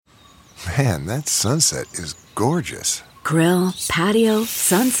Man, that sunset is gorgeous. Grill, patio,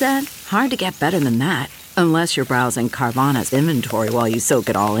 sunset. Hard to get better than that. Unless you're browsing Carvana's inventory while you soak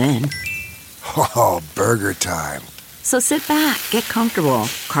it all in. Oh, burger time. So sit back, get comfortable.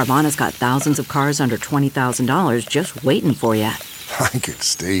 Carvana's got thousands of cars under $20,000 just waiting for you. I could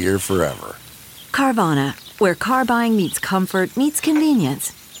stay here forever. Carvana, where car buying meets comfort meets convenience.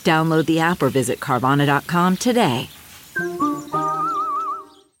 Download the app or visit Carvana.com today.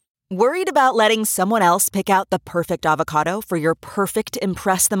 Worried about letting someone else pick out the perfect avocado for your perfect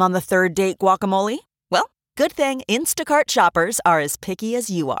impress-them-on-the-third-date guacamole? Well, good thing Instacart shoppers are as picky as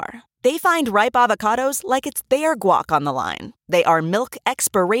you are. They find ripe avocados like it's their guac on the line. They are milk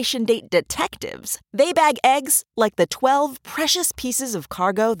expiration date detectives. They bag eggs like the 12 precious pieces of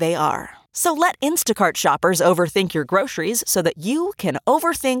cargo they are. So let Instacart shoppers overthink your groceries so that you can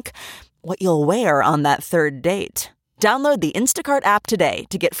overthink what you'll wear on that third date. Download the Instacart app today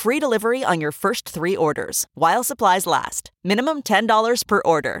to get free delivery on your first 3 orders, while supplies last. Minimum $10 per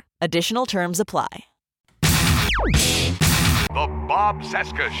order. Additional terms apply. The Bob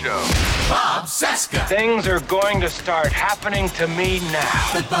Cesca Show. Bob Cesca. Things are going to start happening to me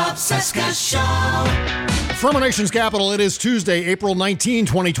now. The Bob Cesca Show. From our nation's capital, it is Tuesday, April 19,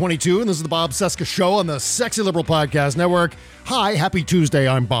 2022, and this is the Bob Cesca Show on the Sexy Liberal Podcast Network. Hi, happy Tuesday,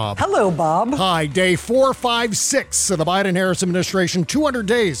 I'm Bob. Hello, Bob. Hi, day 456 of the Biden-Harris administration, 200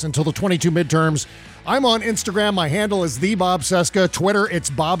 days until the 22 midterms. I'm on Instagram, my handle is the Bob Cesca. Twitter,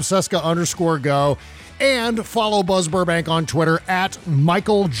 it's BobCesca_go. And follow Buzz Burbank on Twitter at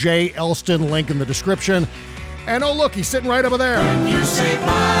Michael J. Elston, link in the description. And oh look, he's sitting right over there. When you say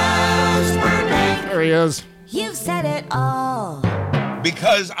Buzz Burbank, there he is. You've said it all.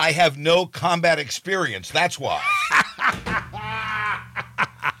 Because I have no combat experience, that's why.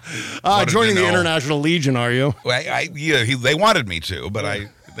 Joining the International Legion, are you? Well, they wanted me to, but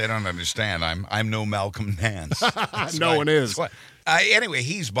they don't understand. I'm no Malcolm Nance. No one is. Anyway,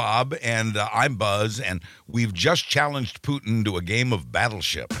 he's Bob, and I'm Buzz, and we've just challenged Putin to a game of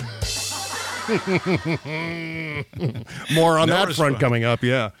Battleship. More on that front coming up,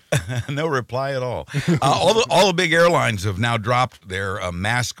 yeah. No reply at all. All the big airlines have now dropped their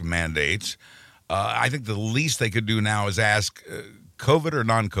mask mandates. I think the least they could do now is ask COVID or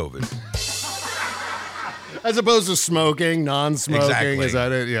non-COVID. As opposed to smoking, non-smoking. Exactly. Is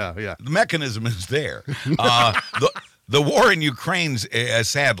that it? Yeah. The mechanism is there. The war in Ukraine,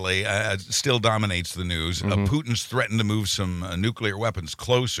 sadly, still dominates the news. Mm-hmm. Putin's threatened to move some nuclear weapons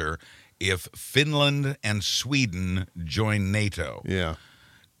closer if Finland and Sweden join NATO. Yeah.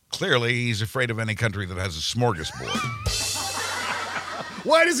 Clearly, he's afraid of any country that has a smorgasbord.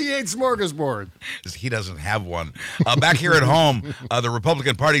 Why does he hate smorgasbord? He doesn't have one. Back here at home, the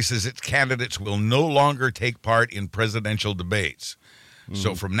Republican Party says its candidates will no longer take part in presidential debates.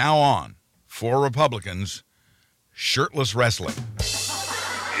 So from now on, for Republicans, shirtless wrestling.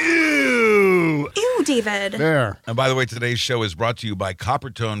 Ew. Ew, David. There. And by the way, today's show is brought to you by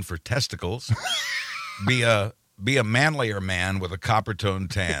Coppertone for testicles. Be a manlier man with a Coppertone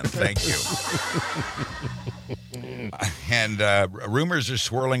tan. Thank you. And rumors are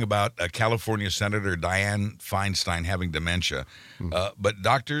swirling about California Senator Dianne Feinstein having dementia. But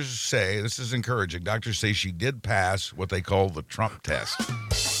doctors say, this is encouraging, doctors say she did pass what they call the Trump test.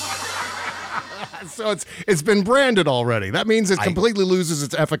 So it's been branded already. That means it completely loses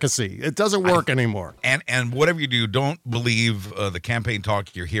its efficacy. It doesn't work anymore. And whatever you do, don't believe the campaign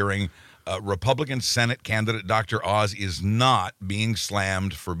talk you're hearing. Republican Senate candidate Dr. Oz is not being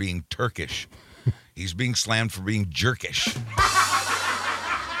slammed for being Turkish. He's being slammed for being jerkish.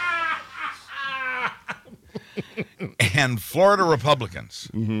 And Florida Republicans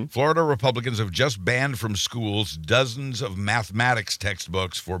have just banned from schools dozens of mathematics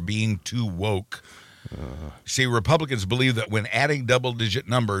textbooks for being too woke. See, Republicans believe that when adding double-digit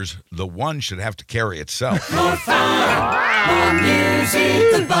numbers, the one should have to carry itself. more fun, more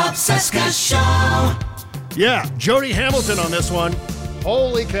music, the Bob Cesca Show. Yeah, Jody Hamilton on this one.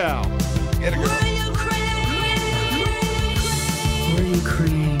 Holy cow. Get a good one.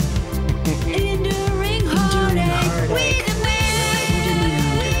 Ukraine. Enduring heartache. We demand.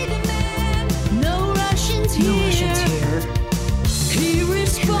 No Russians here. He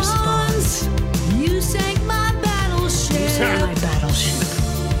responds. You sank my battleship.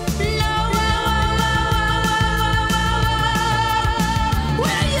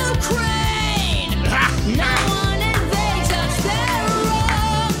 We're Ukraine. No one invades us. They're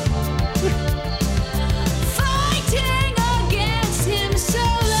wrong. Fighting against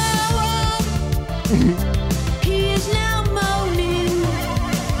himself.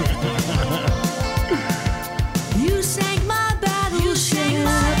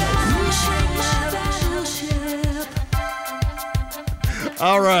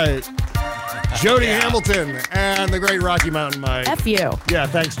 All right. Jody Hamilton and the great Rocky Mountain Mike. F you. Yeah,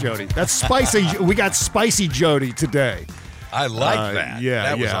 thanks, Jody. That's spicy. We got spicy Jody today. I like that. Yeah,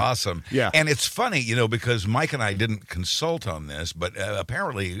 that was yeah. awesome. Yeah. And it's funny, because Mike and I didn't consult on this, but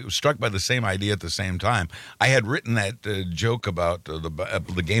apparently struck by the same idea at the same time. I had written that joke about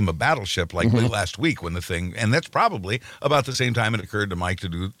the game of Battleship last week when the thing, and that's probably about the same time it occurred to Mike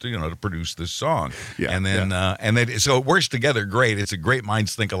to produce this song. Yeah, and then so it works together great. It's a great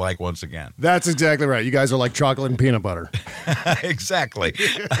minds think alike once again. That's exactly right. You guys are like chocolate and peanut butter. Exactly.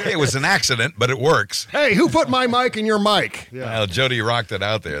 It was an accident, but it works. Hey, who put my mic in your mic? Yeah. Well, Jody rocked it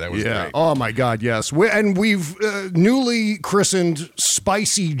out there. That was great. Oh, my God, yes. We've newly christened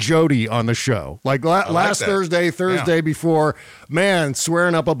Spicy Jody on the show. Like last Thursday before, man,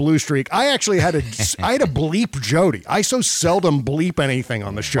 swearing up a blue streak. I actually had to bleep Jody. I so seldom bleep anything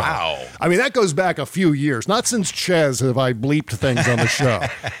on the show. Wow. I mean, that goes back a few years. Not since Ches have I bleeped things on the show.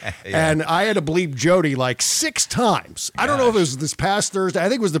 Yeah. And I had to bleep Jody like 6 times. I don't know if it was this past Thursday. I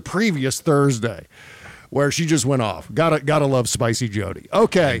think it was the previous Thursday, where she just went off. Gotta love Spicy Jody.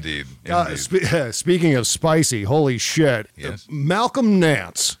 Okay. Indeed. Speaking of spicy, holy shit. Yes. Malcolm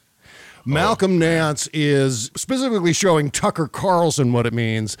Nance. Malcolm Nance is specifically showing Tucker Carlson what it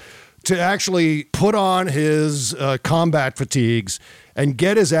means to actually put on his combat fatigues and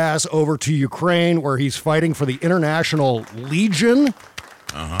get his ass over to Ukraine, where he's fighting for the International Legion.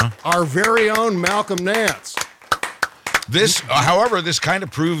 Our very own Malcolm Nance. However, this kind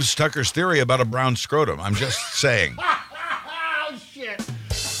of proves Tucker's theory about a brown scrotum. I'm just saying. Oh, shit.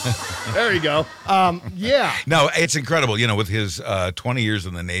 There you go. Yeah. No, it's incredible. With his 20 years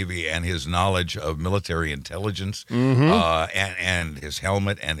in the Navy and his knowledge of military intelligence, and his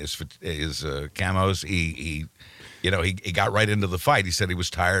helmet and his camos, he got right into the fight. He said he was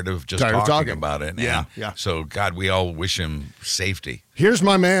tired of talking about it. Yeah. So, God, we all wish him safety. Here's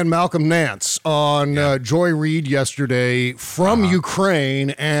my man, Malcolm Nance, on Joy Reid yesterday from Ukraine.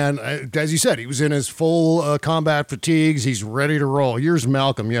 And as you said, he was in his full combat fatigues. He's ready to roll. Here's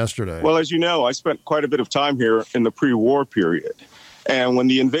Malcolm yesterday. Well, as you know, I spent quite a bit of time here in the pre-war period. And when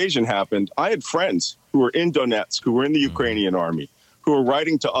the invasion happened, I had friends who were in Donetsk, who were in the Ukrainian army, who were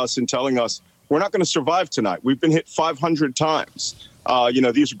writing to us and telling us, we're not going to survive tonight. We've been hit 500 times.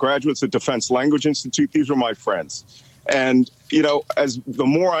 These are graduates at Defense Language Institute. These were my friends. And, as the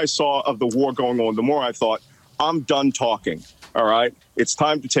more I saw of the war going on, the more I thought, I'm done talking. All right. It's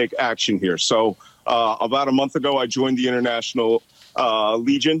time to take action here. So about a month ago, I joined the International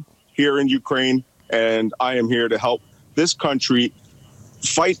Legion here in Ukraine, and I am here to help this country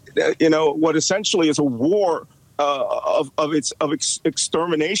fight, what essentially is a war of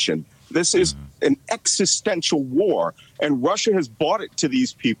extermination. This is an existential war, and Russia has bought it to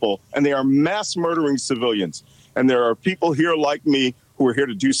these people, and they are mass murdering civilians. And there are people here like me who are here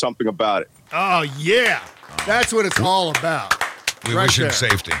to do something about it. Oh, yeah. That's what it's all about. We wish him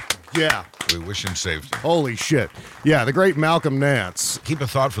safety. Yeah. We wish him safety. Holy shit. Yeah, the great Malcolm Nance. Keep a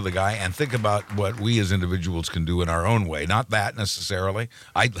thought for the guy and think about what we as individuals can do in our own way. Not that necessarily.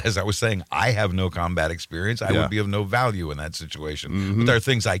 As I was saying, I have no combat experience. I would be of no value in that situation. But there are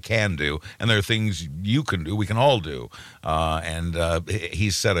things I can do, and there are things you can do, we can all do. And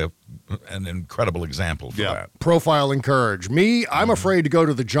he's set an incredible example for that. Profile encourage. Me, I'm afraid to go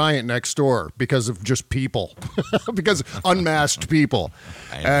to the giant next door because of just people. Because unmasked people.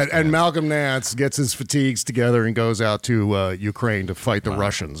 And Malcolm Nance gets his fatigues together and goes out to Ukraine to fight the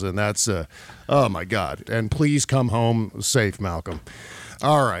Russians. And that's, oh my God. And please come home safe, Malcolm.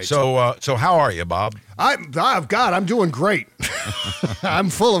 All right. So how are you, Bob? I'm doing great. I'm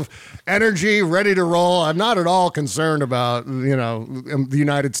full of energy, ready to roll. I'm not at all concerned about, the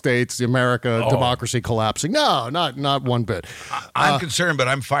United States, America, democracy collapsing. No, not one bit. I'm concerned, but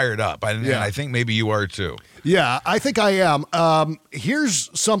I'm fired up. And I think maybe you are too. Yeah, I think I am. Here's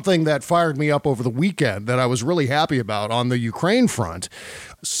something that fired me up over the weekend that I was really happy about on the Ukraine front.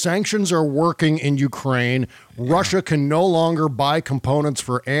 Sanctions are working in Ukraine. Russia can no longer buy components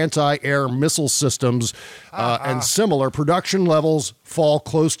for anti-air missile systems and similar. Production levels fall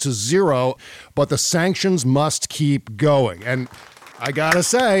close to zero, but the sanctions must keep going. And I gotta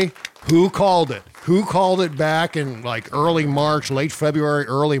say, who called it? Who called it back in like early March, late February,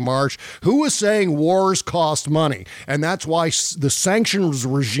 early March? Who was saying wars cost money? And that's why the sanctions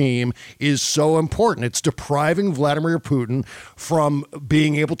regime is so important. It's depriving Vladimir Putin from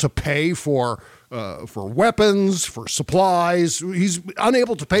being able to pay for weapons, for supplies. He's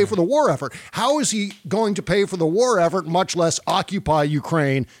unable to pay for the war effort. How is he going to pay for the war effort, much less occupy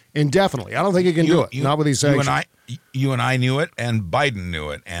Ukraine indefinitely? I don't think he can do it. Not with these sanctions. You and I knew it, and Biden knew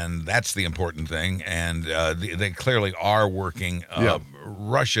it, and that's the important thing. And they clearly are working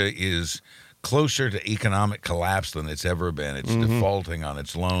Russia is closer to economic collapse than it's ever been. It's defaulting on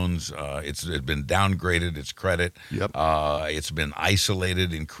its loans. It's been downgraded, its credit. Yep. It's been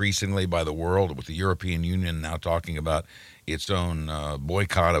isolated increasingly by the world, with the European Union now talking about its own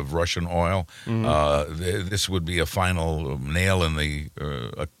boycott of Russian oil. This would be a final nail in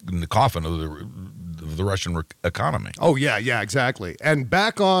the coffin of the Russian economy. Oh, yeah, exactly. And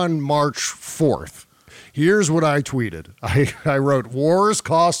back on March 4th, here's what I tweeted. I wrote, wars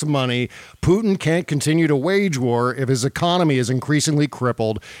cost money. Putin can't continue to wage war if his economy is increasingly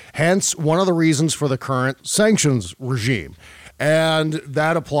crippled. Hence, one of the reasons for the current sanctions regime. And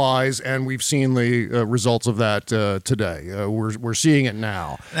that applies, and we've seen the results of that today. We're seeing it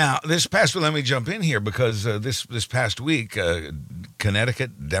now. Now, let me jump in here, because this past week,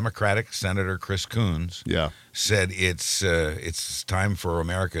 Connecticut Democratic Senator Chris Coons said it's time for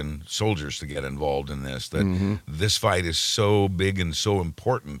American soldiers to get involved in this, that this fight is so big and so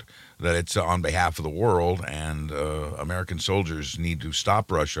important that it's on behalf of the world, and American soldiers need to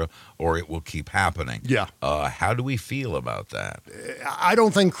stop Russia or it will keep happening. Yeah. How do we feel about that? I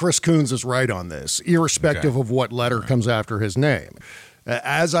don't think Chris Coons is right on this, irrespective of what letter comes after his name.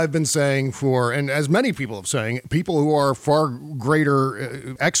 As I've been saying and as many people have saying, people who are far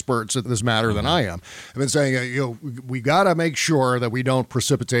greater experts at this matter than I am, have been saying, we got to make sure that we don't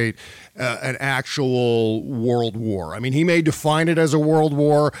precipitate an actual world war. I mean, he may define it as a world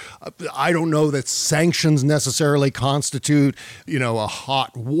war. I don't know that sanctions necessarily constitute, a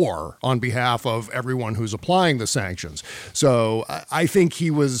hot war on behalf of everyone who's applying the sanctions. So I think he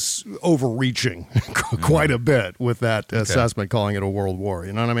was overreaching quite a bit with that assessment, calling it a world war.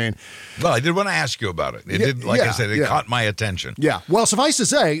 You know what I mean? Well, I did want to ask you about it. I said, it caught my attention. Yeah. Well, suffice to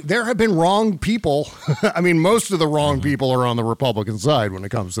say, there have been wrong people. I mean, most of the wrong people are on the Republican side when it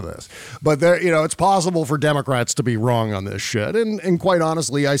comes to this. But it's possible for Democrats to be wrong on this shit. And quite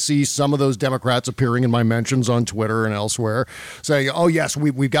honestly, I see some of those Democrats appearing in my mentions on Twitter and elsewhere saying, oh, yes,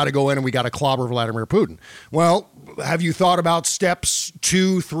 we've got to go in and we got to clobber Vladimir Putin. Well, have you thought about steps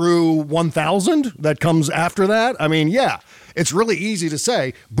 2 through 1,000 that comes after that? I mean, yeah. It's really easy to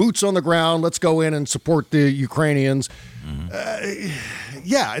say, boots on the ground, let's go in and support the Ukrainians.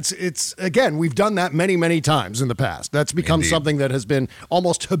 It's again, we've done that many, many times in the past. That's become something that has been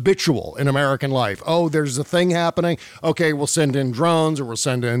almost habitual in American life. Oh, there's a thing happening. Okay, we'll send in drones or we'll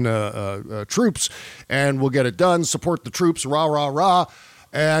send in troops and we'll get it done. Support the troops, rah, rah, rah.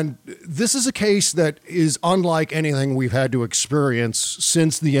 And this is a case that is unlike anything we've had to experience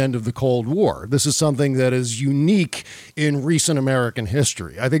since the end of the Cold War. This is something that is unique in recent American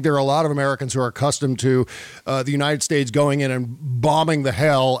history. I think there are a lot of Americans who are accustomed to the United States going in and bombing the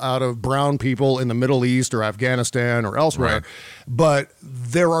hell out of brown people in the Middle East or Afghanistan or elsewhere. Right. But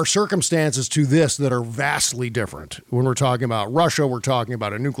there are circumstances to this that are vastly different. When we're talking about Russia, we're talking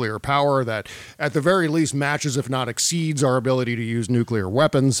about a nuclear power that at the very least matches, if not exceeds, our ability to use nuclear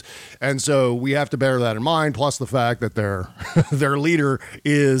weapons. And so we have to bear that in mind, plus the fact that their leader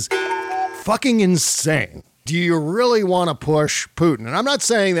is fucking insane. Do you really want to push Putin? And I'm not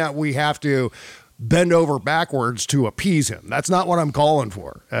saying that we have to bend over backwards to appease him. That's not what I'm calling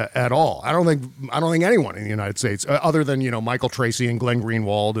for at all. I don't think anyone in the United States, other than Michael Tracy and Glenn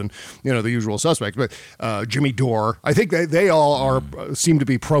Greenwald and the usual suspects, but Jimmy Dore, I think they all seem to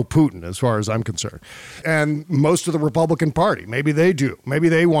be pro-Putin as far as I'm concerned, and most of the Republican Party. Maybe they do. Maybe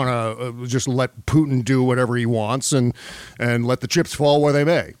they want to just let Putin do whatever he wants and let the chips fall where they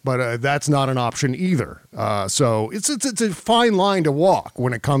may. But that's not an option either. So it's a fine line to walk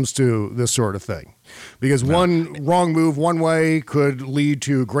when it comes to this sort of thing. Because one wrong move one way could lead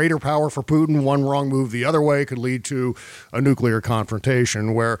to greater power for Putin. One wrong move the other way could lead to a nuclear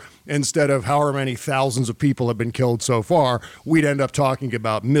confrontation where instead of however many thousands of people have been killed so far, we'd end up talking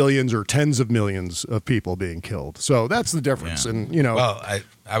about millions or tens of millions of people being killed. So that's the difference. Yeah. And, Well,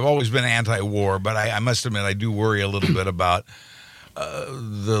 I've always been anti-war, but I must admit I do worry a little bit about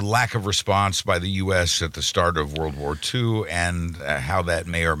the lack of response by the U.S. at the start of World War II and how that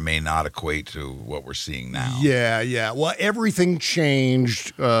may or may not equate to what we're seeing now. Yeah. Well, everything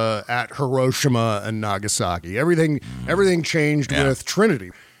changed at Hiroshima and Nagasaki. Everything changed with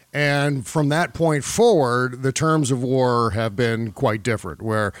Trinity. And from that point forward, the terms of war have been quite different,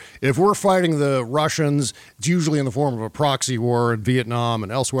 where if we're fighting the Russians, it's usually in the form of a proxy war in Vietnam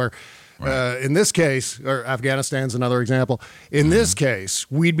and elsewhere. Right. In this case, or Afghanistan's another example, in this case,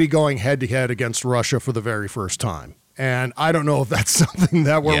 we'd be going head-to-head against Russia for the very first time. And I don't know if that's something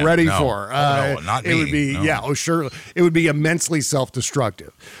that we're ready for. No, not it me. would be, No. sure. It would be immensely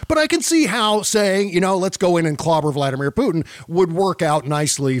self-destructive. But I can see how saying, let's go in and clobber Vladimir Putin would work out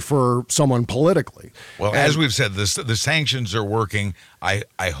nicely for someone politically. Well, as we've said, the sanctions are working. I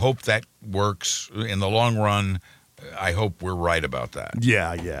hope that works in the long run. I hope we're right about that.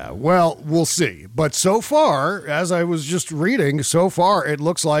 Yeah. Well, we'll see. But so far, as I was just reading, it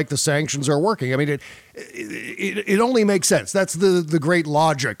looks like the sanctions are working. I mean, it only makes sense. That's the great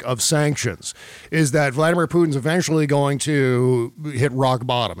logic of sanctions, is that Vladimir Putin's eventually going to hit rock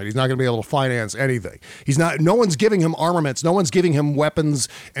bottom, and he's not going to be able to finance anything. No one's giving him armaments. No one's giving him weapons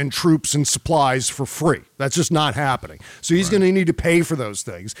and troops and supplies for free. That's just not happening. So he's going to need to pay for those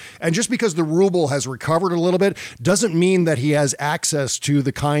things. And just because the ruble has recovered a little bit doesn't mean that he has access to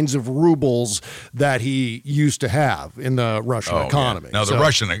the kinds of rubles that he used to have in the Russian economy. Yeah. Now, the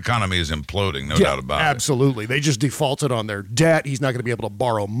Russian economy is imploding, no doubt about it. Absolutely. They just defaulted on their debt. He's not going to be able to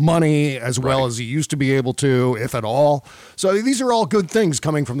borrow money as well as he used to be able to, if at all. So these are all good things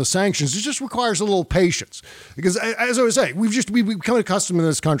coming from the sanctions. It just requires a little patience. Because as I was saying, we've become accustomed in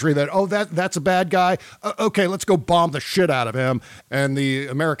this country that, that's a bad guy. Okay, let's go bomb the shit out of him. And the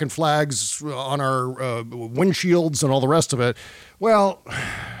American flags on our windshields and all the rest of it. Well,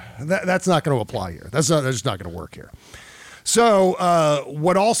 that's not going to apply here. That's just not going to work here. So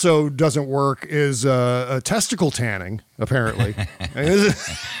what also doesn't work is testicle tanning, apparently.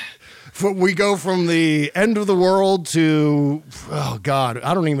 We go from the end of the world to, oh, God,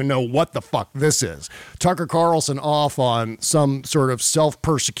 I don't even know what the fuck this is. Tucker Carlson off on some sort of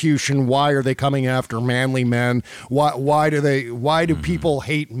self-persecution. Why are they coming after manly men? Why do people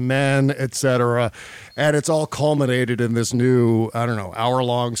hate men, etc.? And it's all culminated in this new,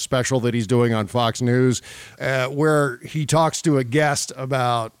 hour-long special that he's doing on Fox News, where he talks to a guest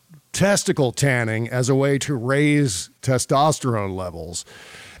about testicle tanning as a way to raise testosterone levels.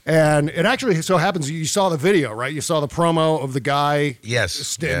 And it actually so happens, you saw the video, right? You saw the promo of the guy.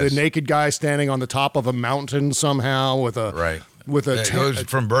 Yes. The naked guy standing on the top of a mountain somehow with a... Right. It was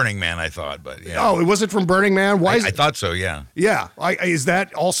from Burning Man, I thought, but yeah. Oh, it wasn't from Burning Man? Why? I thought so, yeah. Yeah. Is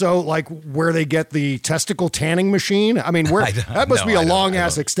that also like where they get the testicle tanning machine? I mean, that must be a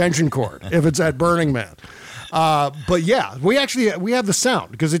long-ass extension cord if it's at Burning Man. But yeah, we have the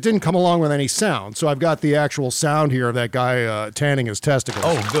sound because it didn't come along with any sound. So I've got the actual sound here of that guy tanning his testicles.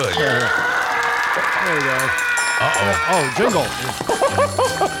 Oh, good. There you go. Oh, jingle.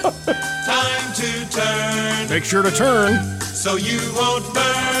 Time to turn. Make sure to turn. So you won't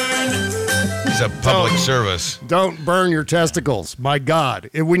burn. It's a public service. Don't burn your testicles. My God.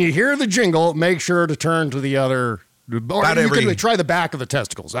 When you hear the jingle, make sure to turn to the other. Or you can try the back of the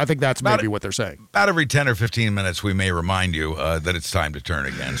testicles. I think that's maybe what they're saying. About every 10 or 15 minutes, we may remind you that it's time to turn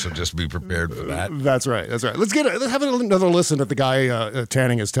again. So just be prepared for that. That's right. Let's have another listen at the guy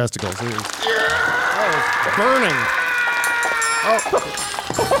tanning his testicles. Oh, it's burning. Oh.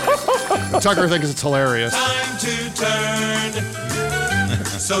 Tucker thinks it's hilarious. Time to turn.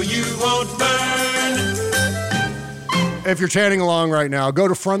 So you won't burn. If you're tanning along right now, go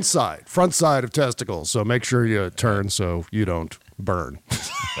to front side of testicles. So make sure you turn so you don't burn.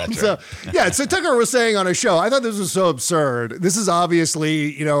 That's right. So Tucker was saying on a show, I thought this was so absurd. This is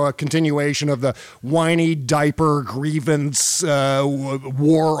obviously, a continuation of the whiny diaper grievance,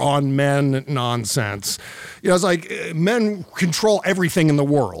 war on men nonsense. It's like men control everything in the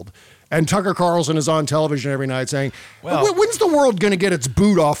world. And Tucker Carlson is on television every night saying, when's the world going to get its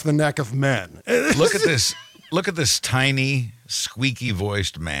boot off the neck of men? Look at this. Look at this tiny,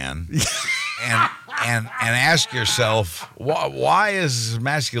 squeaky-voiced man, and ask yourself, why is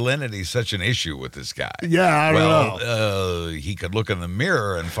masculinity such an issue with this guy? Yeah, I don't know. He could look in the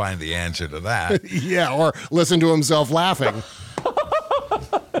mirror and find the answer to that. Yeah, or listen to himself laughing.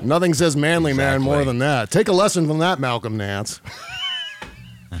 Nothing says manly man more than that. Take a lesson from that, Malcolm Nance.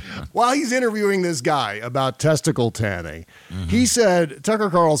 While he's interviewing this guy about testicle tanning, Tucker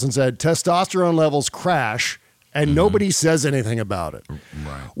Carlson said, testosterone levels crash and nobody says anything about it.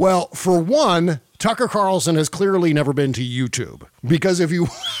 Right. Well, for one, Tucker Carlson has clearly never been to YouTube, because if you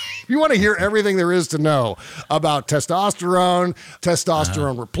want to hear everything there is to know about testosterone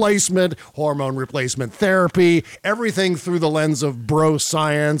replacement, hormone replacement therapy, everything through the lens of bro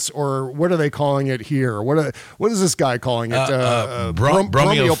science, or what are they calling it here? What is this guy calling it?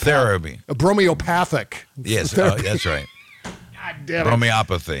 Bromeotherapy. Bromeopathic. Yes, that's right. God damn it.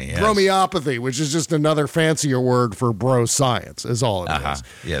 Bromeopathy. Yes. Bromeopathy, which is just another fancier word for bro science, is all it is.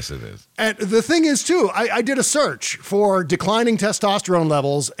 Yes, it is. And the thing is, too, I did a search for declining testosterone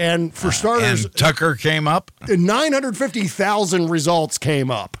levels, and for starters... And Tucker came up? 950,000 results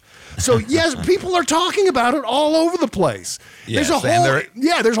came up. So yes, people are talking about it all over the place. Yes,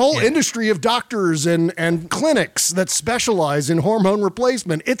 there's a whole industry of doctors and clinics that specialize in hormone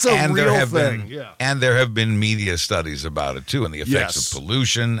replacement. It's a real thing. And there have been media studies about it too, and the effects of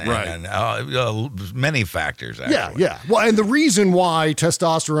pollution and many factors. Actually. Yeah. Well, and the reason why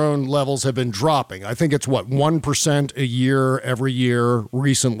testosterone levels have been dropping, I think it's 1% a year every year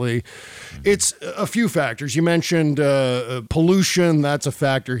recently. It's a few factors. You mentioned pollution. That's a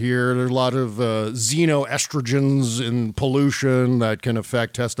factor here. There's a lot of xenoestrogens in pollution that can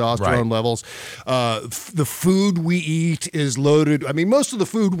affect testosterone levels. The food we eat is loaded. I mean, most of the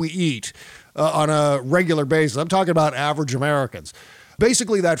food we eat on a regular basis, I'm talking about average Americans.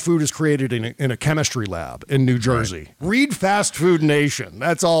 Basically, that food is created in a chemistry lab in New Jersey. Right. Read Fast Food Nation.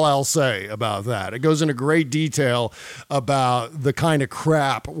 That's all I'll say about that. It goes into great detail about the kind of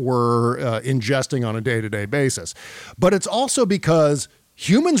crap we're ingesting on a day-to-day basis. But it's also because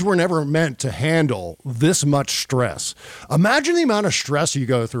humans were never meant to handle this much stress. Imagine the amount of stress you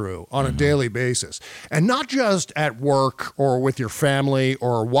go through on a daily basis, and not just at work or with your family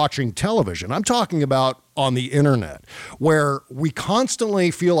or watching television. I'm talking about on the internet, where we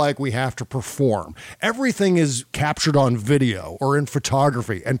constantly feel like we have to perform. Everything is captured on video or in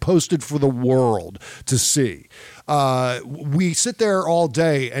photography and posted for the world to see. We sit there all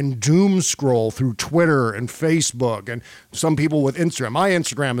day and doom scroll through Twitter and Facebook, and some people with Instagram. My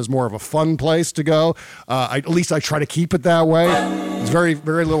Instagram is more of a fun place to go. At least I try to keep it that way. It's very,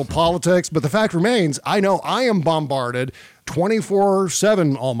 very little politics, but the fact remains, I know I am bombarded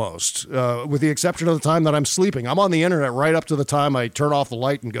 24/7 almost, with the exception of the time that I'm sleeping. I'm on the internet right up to the time I turn off the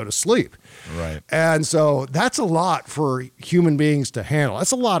light and go to sleep. Right. And so that's a lot for human beings to handle.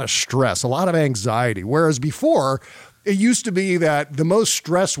 That's a lot of stress, a lot of anxiety. Whereas before, it used to be that the most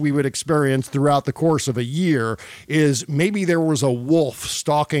stress we would experience throughout the course of a year is maybe there was a wolf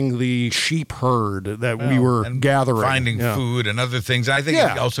stalking the sheep herd that we were gathering. Finding food and other things. I think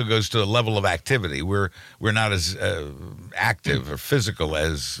it also goes to a level of activity. We're not as active or physical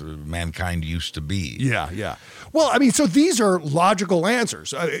as mankind used to be. Yeah. Well, I mean, so these are logical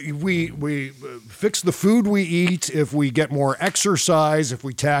answers. We fix the food we eat, if we get more exercise, if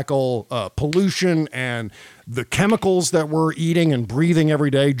we tackle pollution and the chemicals that we're eating and breathing every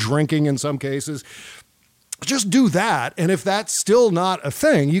day, drinking in some cases. Just do that, and if that's still not a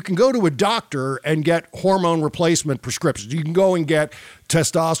thing, you can go to a doctor and get hormone replacement prescriptions. You can go and get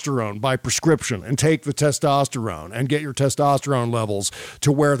testosterone by prescription and take the testosterone and get your testosterone levels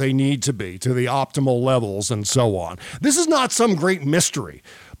to where they need to be, to the optimal levels and so on. This is not some great mystery.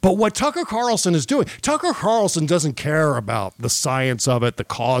 But what Tucker Carlson is doing, Tucker Carlson doesn't care about the science of it, the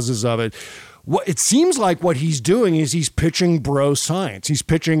causes of it. What it seems like what he's doing is he's pitching bro science. He's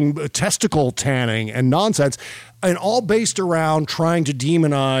pitching testicle tanning and nonsense, and all based around trying to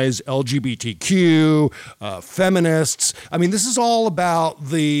demonize LGBTQ, feminists. I mean, this is all about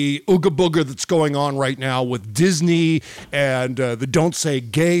the ooga booga that's going on right now with Disney and the Don't Say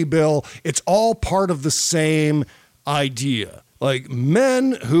Gay bill. It's all part of the same idea. Like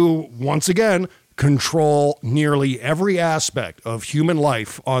men who, once again, control nearly every aspect of human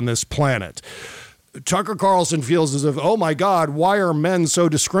life on this planet. Tucker Carlson feels as if, oh my God, why are men so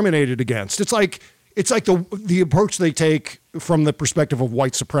discriminated against? It's like the approach they take from the perspective of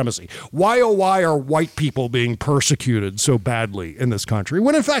white supremacy. Why are white people being persecuted so badly in this country?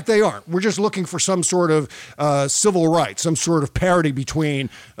 When in fact they aren't. We're just looking for some sort of civil rights, some sort of parity between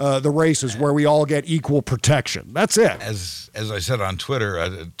the races where we all get equal protection. That's it. As I said on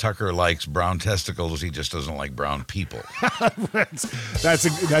Twitter, Tucker likes brown testicles. He just doesn't like brown people. That's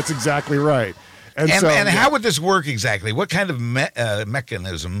exactly right. And how would this work exactly? What kind of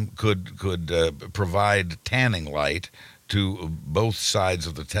mechanism could provide tanning light to both sides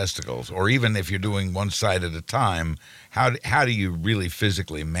of the testicles? Or even if you're doing one side at a time, how do you really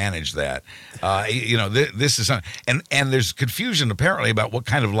physically manage that? This is and there's confusion apparently about what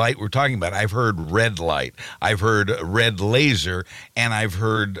kind of light we're talking about. I've heard red light, I've heard red laser, and I've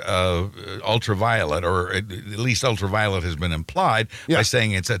heard ultraviolet, or at least ultraviolet has been implied by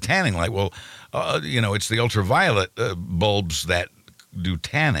saying it's a tanning light. Well, it's the ultraviolet bulbs that do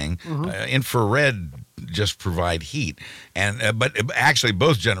tanning. Infrared just provide heat, but actually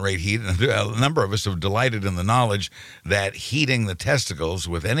both generate heat. And a number of us have delighted in the knowledge that heating the testicles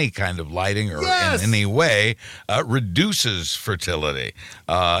with any kind of lighting or in any way reduces fertility.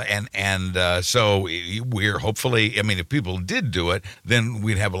 So we're hopefully, I mean, if people did do it, then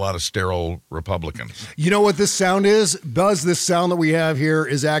we'd have a lot of sterile Republicans. You know what this sound is? Buzz, this sound that we have here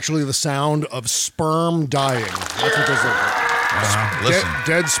is actually the sound of sperm dying. That's what this is. Listen.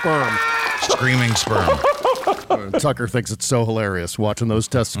 Dead sperm. Screaming sperm. Tucker thinks it's so hilarious watching those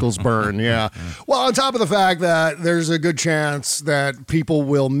testicles burn. Yeah. Well, on top of the fact that there's a good chance that people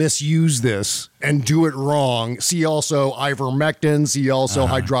will misuse this and do it wrong. See also ivermectin, see also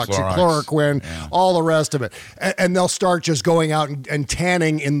hydroxychloroquine, all the rest of it. And they'll start just going out and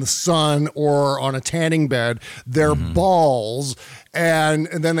tanning in the sun or on a tanning bed their balls, and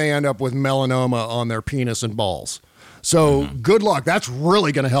then they end up with melanoma on their penis and balls. So good luck. That's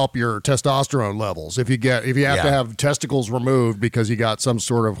really going to help your testosterone levels if you have to have testicles removed because you got some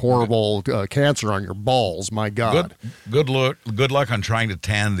sort of horrible cancer on your balls. My God. Good luck on trying to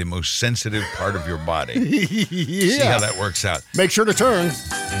tan the most sensitive part of your body. See how that works out. Make sure to turn.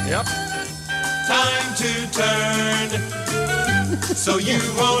 Yep. Time to turn so you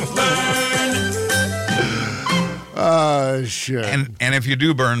won't burn. Shit. And if you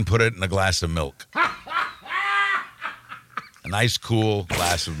do burn, put it in a glass of milk. A nice, cool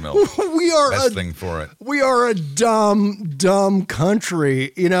glass of milk. We are best thing for it. We are a dumb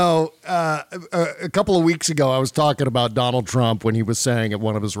country. You know, a couple of weeks ago, I was talking about Donald Trump when he was saying at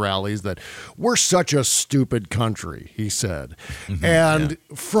one of his rallies that we're such a stupid country, he said. And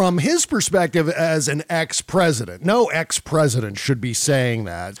from his perspective as an ex-president, no ex-president should be saying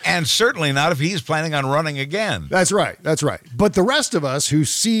that. And certainly not if he's planning on running again. That's right. But the rest of us who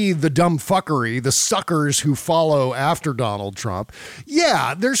see the dumb fuckery, the suckers who follow after Donald Trump,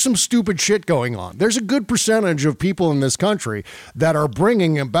 there's some stupid shit going on. There's a good percentage of people in this country that are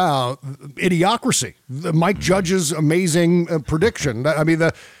bringing about idiocracy. Mike Judge's amazing prediction. I mean,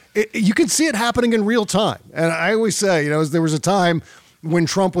 you can see it happening in real time. And I always say, there was a time when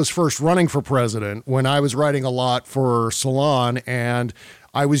Trump was first running for president, when I was writing a lot for Salon, and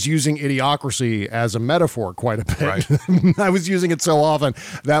I was using idiocracy as a metaphor quite a bit. Right. I was using it so often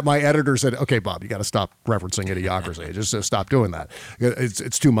that my editor said, okay, Bob, you got to stop referencing idiocracy. Just stop doing that.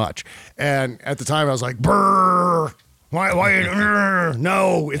 It's too much. And at the time I was like, brrr, why,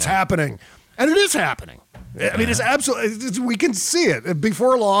 no, it's happening. And it is happening. I mean, it's absolutely, we can see it.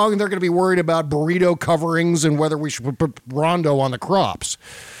 Before long, they're going to be worried about burrito coverings and whether we should put Rondo on the crops.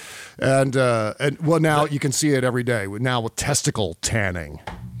 And now you can see it every day. Now with testicle tanning.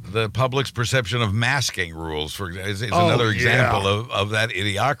 The public's perception of masking rules is another example of that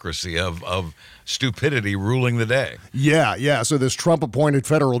idiocracy, of stupidity ruling the day. Yeah. So this Trump-appointed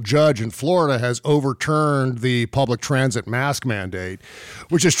federal judge in Florida has overturned the public transit mask mandate,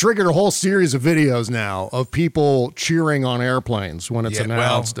 which has triggered a whole series of videos now of people cheering on airplanes when it's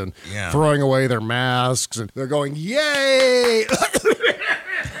announced and throwing away their masks. And they're going, yay!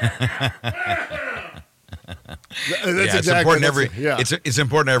 It's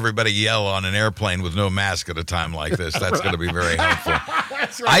important everybody yell on an airplane with no mask at a time like this. That's going to be very helpful.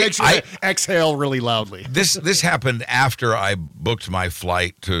 That's right. I exhale really loudly. This happened after I booked my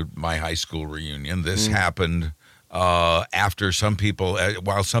flight to my high school reunion. This happened after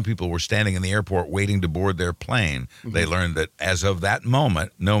while some people were standing in the airport waiting to board their plane. They learned that as of that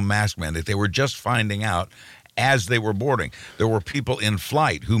moment, no mask mandate. They were just finding out as they were boarding. There were people in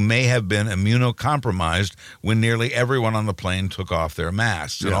flight who may have been immunocompromised when nearly everyone on the plane took off their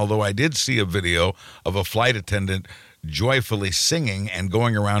masks. And although I did see a video of a flight attendant joyfully singing and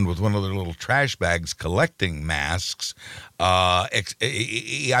going around with one of their little trash bags collecting masks,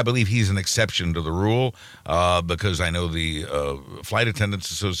 I believe he's an exception to the rule because I know the Flight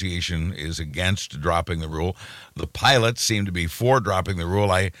Attendants Association is against dropping the rule. The pilots seem to be for dropping the rule.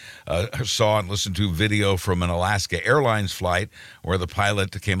 I saw and listened to video from an Alaska Airlines flight where the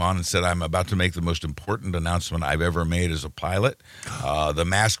pilot came on and said, I'm about to make the most important announcement I've ever made as a pilot. The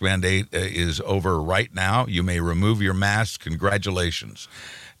mask mandate is over right now. You may remove your mask. Congratulations.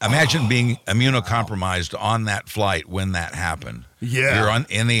 Imagine being immunocompromised on that flight when that happened. Yeah. You're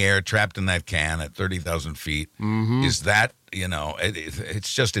in the air, trapped in that can at 30,000 feet. Is that,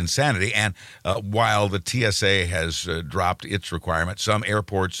 it's just insanity. And while the TSA has dropped its requirement, some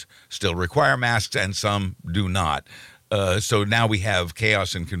airports still require masks and some do not. So now we have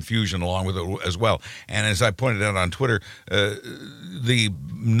chaos and confusion along with it as well. And as I pointed out on Twitter, the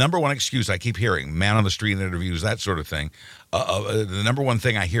number one excuse I keep hearing, man on the street interviews, that sort of thing, the number one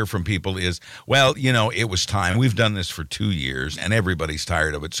thing I hear from people is, well, it was time. We've done this for 2 years, and everybody's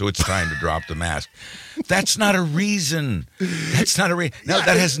tired of it, so it's time to drop the mask. That's not a reason. No,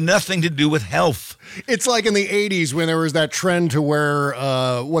 that has nothing to do with health. It's like in the 80s when there was that trend to wear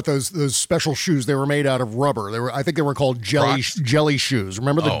those special shoes. They were made out of rubber. I think they were called jelly shoes.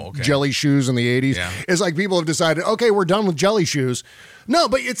 Remember the jelly shoes in the 80s? Yeah. It's like people have decided, okay, we're done with jelly shoes. No,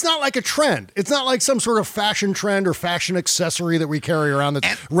 but it's not like a trend. It's not like some sort of fashion trend or fashion accessory that we carry around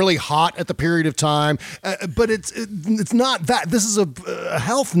that's really hot at the period of time. But it's not that. This is a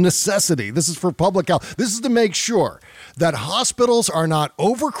health necessity. This is for public health. This is to make sure that hospitals are not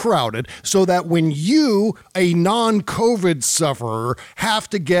overcrowded so that when you, a non-COVID sufferer, have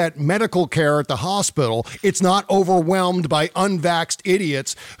to get medical care at the hospital, it's not overwhelmed by unvaxxed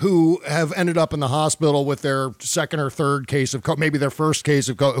idiots who have ended up in the hospital with their second or third case of COVID, maybe their first case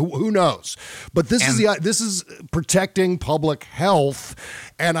of COVID. Who knows? But this is protecting public health,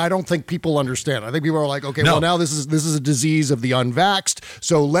 and I don't think people understand. I think people are like, okay, well, now this is a disease of the unvaxxed,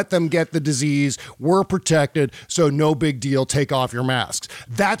 so let them get the disease. We're protected, so no big deal. Take off your masks.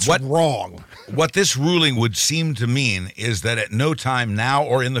 That's wrong. What this ruling would seem to mean is that at no time now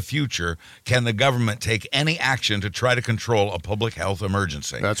or in the future can the government take any action to try to control a public health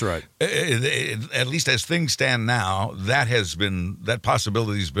emergency. That's right. At least as things stand now, that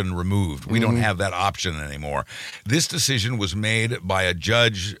possibility has been removed. We don't have that option anymore. This decision was made by a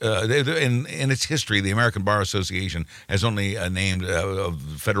judge. In its history, the American Bar Association has only named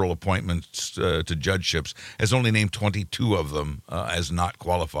federal appointments to judgeships, has only named 22 of them as not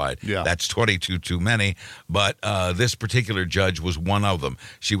qualified. Yeah. That's 22 too many, but this particular judge was one of them.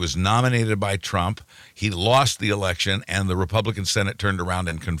 She was nominated by Trump. He lost the election, and the Republican Senate turned around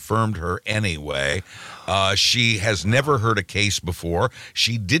and confirmed her anyway. She has never heard a case before.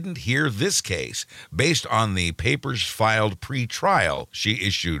 She didn't hear this case. Based on the papers filed pre-trial, she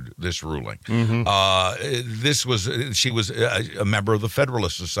issued this ruling. She was a member of the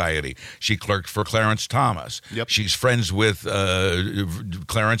Federalist Society. She clerked for Clarence Thomas. Yep. She's friends with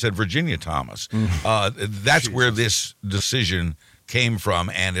Clarence and Virginia Thomas. That's where this decision came from,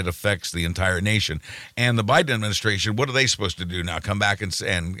 and it affects the entire nation. And the Biden administration, what are they supposed to do now? Come back and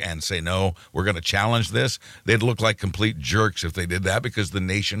say, no, we're going to challenge this? They'd look like complete jerks if they did that, because the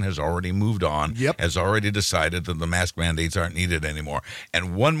nation has already moved on, has already decided that the mask mandates aren't needed anymore.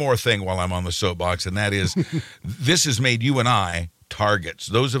 And one more thing while I'm on the soapbox, and that is this has made you and I targets.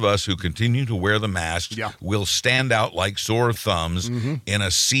 Those of us who continue to wear the mask will stand out like sore thumbs in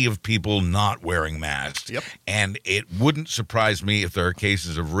a sea of people not wearing masks. And it wouldn't surprise me if there are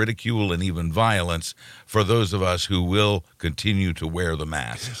cases of ridicule and even violence for those of us who will continue to wear the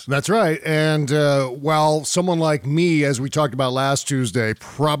masks. That's right. And while someone like me, as we talked about last Tuesday,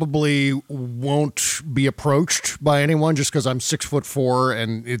 probably won't be approached by anyone just because I'm 6'4",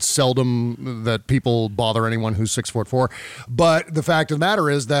 and it's seldom that people bother anyone who's 6'4". But the fact of the matter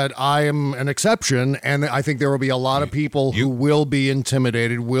is that I am an exception, and I think there will be a lot of people who will be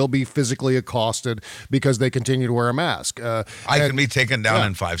intimidated, will be physically accosted because they continue to wear a mask. I can be taken down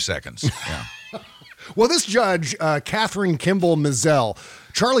in 5 seconds. Yeah. Well, this judge, Catherine Kimball Mizell,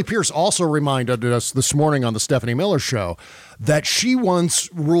 Charlie Pierce also reminded us this morning on the Stephanie Miller Show that she once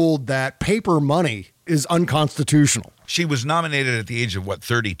ruled that paper money is unconstitutional. She was nominated at the age of,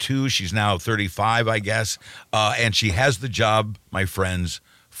 32? She's now 35, I guess. And she has the job, my friends,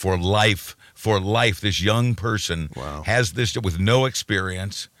 for life. For life. This young person has this with no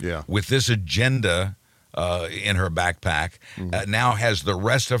experience, with this agenda in her backpack, now has the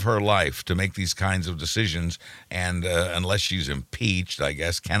rest of her life to make these kinds of decisions, and unless she's impeached, I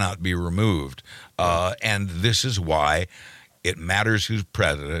guess, cannot be removed. And this is why it matters who's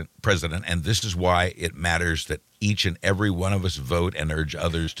president, and this is why it matters that each and every one of us vote and urge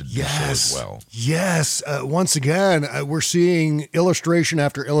others to do so as well. Yes. Once again, we're seeing illustration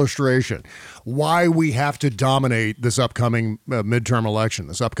after illustration why we have to dominate this upcoming midterm election,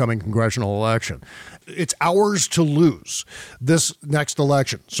 this upcoming congressional election. It's ours to lose this next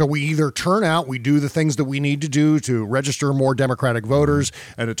election. So we either turn out, we do the things that we need to do to register more Democratic voters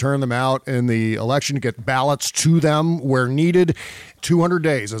and to turn them out in the election, to get ballots to them where needed. 200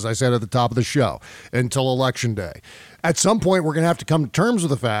 days, as I said at the top of the show, until Election Day. At some point, we're going to have to come to terms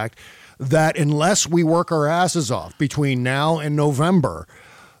with the fact that unless we work our asses off between now and November,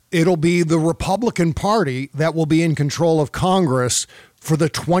 it'll be the Republican Party that will be in control of Congress for the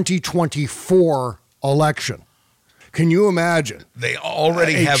 2024 election. Can you imagine? They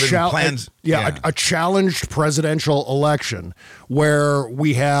already have plans. A challenged presidential election where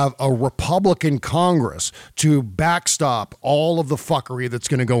we have a Republican Congress to backstop all of the fuckery that's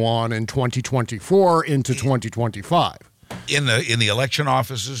going to go on in 2024 into 2025. In the election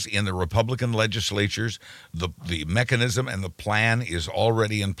offices, in the Republican legislatures, the mechanism and the plan is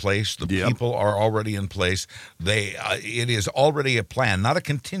already in place. The people are already in place. It is already a plan, not a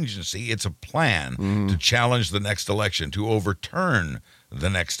contingency. It's a plan to challenge the next election, to overturn the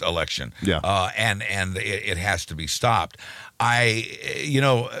next election. Yeah. And it has to be stopped.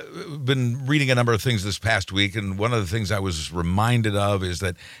 Been reading a number of things this past week, and one of the things I was reminded of is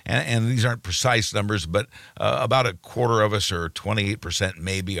that, and these aren't precise numbers, but about a quarter of us, or 28%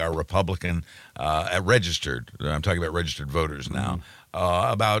 maybe, are Republican registered. I'm talking about registered voters now.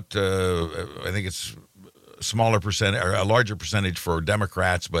 About, I think it's smaller percent or a larger percentage for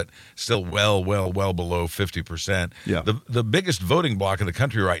Democrats, but still well below 50%. Yeah. The biggest voting bloc in the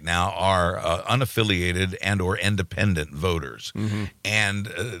country right now are unaffiliated and or independent voters.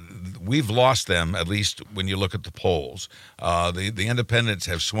 And we've lost them, at least when you look at the polls. The independents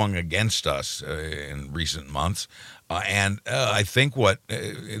have swung against us in recent months. And I think what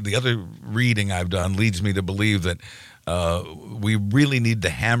the other reading I've done leads me to believe that we really need to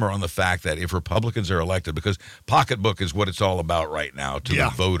hammer on the fact that if Republicans are elected, because pocketbook is what it's all about right now to the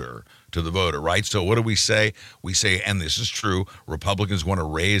voter, right? So what do we say? We say, and this is true, Republicans want to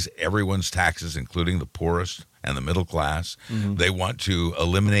raise everyone's taxes, including the poorest and the middle class. They want to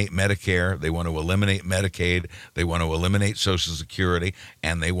eliminate Medicare. They want to eliminate Medicaid. They want to eliminate Social Security,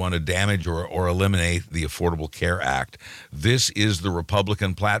 and they want to damage or eliminate the Affordable Care Act. This is the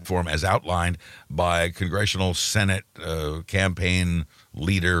Republican platform as outlined by Congressional Senate campaign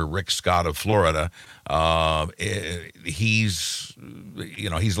leader Rick Scott of Florida. He's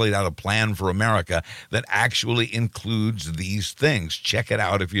laid out a plan for America that actually includes these things. Check it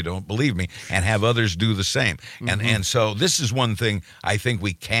out if you don't believe me, and have others do the same. And so this is one thing I think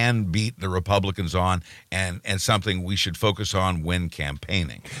we can beat the Republicans on, and something we should focus on when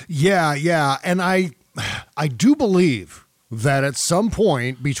campaigning. Yeah. And I do believe that at some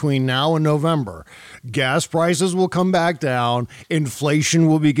point between now and November, gas prices will come back down, inflation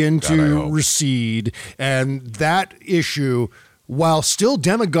will begin to recede, and that issue, while still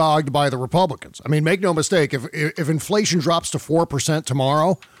demagogued by the Republicans, I mean, make no mistake, if inflation drops to 4%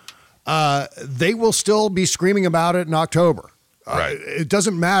 tomorrow, they will still be screaming about it in October. Right. It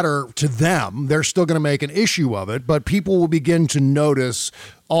doesn't matter to them. They're still going to make an issue of it, but people will begin to notice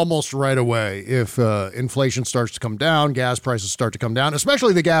almost right away if inflation starts to come down, gas prices start to come down,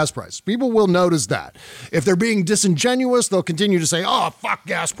 especially the gas price. People will notice that. If they're being disingenuous, they'll continue to say, oh, fuck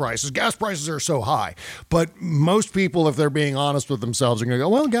gas prices. Gas prices are so high. But most people, if they're being honest with themselves, are going to go,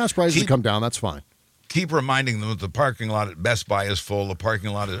 well, gas prices come down. That's fine. Keep reminding them that the parking lot at Best Buy is full. The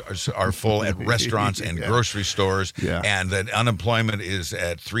parking lot are full at restaurants and grocery stores, and that unemployment is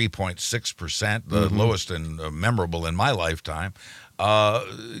at 3.6%, the lowest and memorable in my lifetime.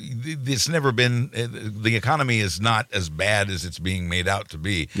 It's never been, the economy is not as bad as it's being made out to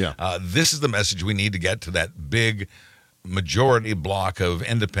be. This is the message we need to get to that big majority block of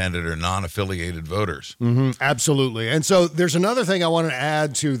independent or non-affiliated voters. Absolutely. And so there's another thing I want to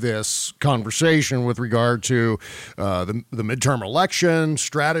add to this conversation with regard to the midterm election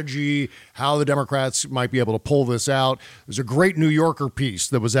strategy, how the Democrats might be able to pull this out. There's a great New Yorker piece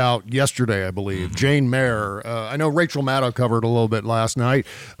that was out yesterday, I believe. Jane Mayer. I know Rachel Maddow covered a little bit last night,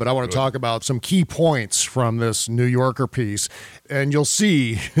 but I want to talk about some key points from this New Yorker piece, and you'll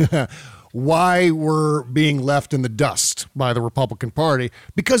see why we're being left in the dust by the Republican Party,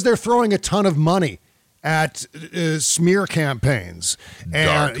 because they're throwing a ton of money at smear campaigns.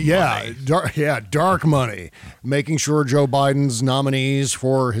 Dark money. Dark money. Making sure Joe Biden's nominees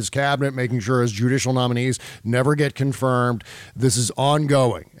for his cabinet, making sure his judicial nominees never get confirmed. This is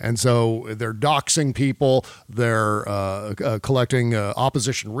ongoing. And so they're doxing people. They're collecting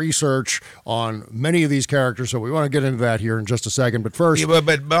opposition research on many of these characters. So we want to get into that here in just a second. But first... Yeah,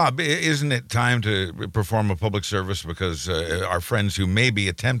 but Bob, isn't it time to perform a public service? Because our friends who may be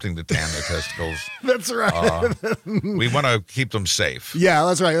attempting to tan their testicles... That's right. We want to keep them safe. Yeah,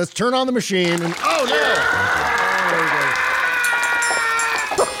 that's right. Let's turn on the machine and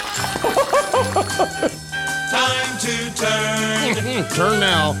Time to turn. turn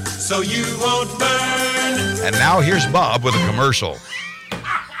now. So you won't burn. And now here's Bob with a commercial.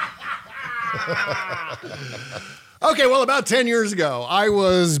 Okay, well, about 10 years ago, I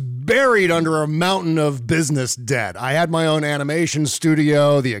was buried under a mountain of business debt. I had my own animation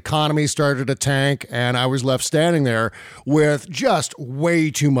studio, the economy started to tank, and I was left standing there with just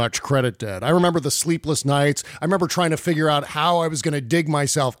way too much credit debt. I remember the sleepless nights. I remember trying to figure out how I was going to dig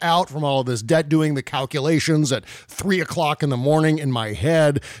myself out from all of this debt, doing the calculations at 3 o'clock in the morning in my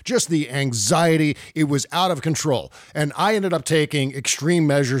head, just the anxiety. It was out of control. And I ended up taking extreme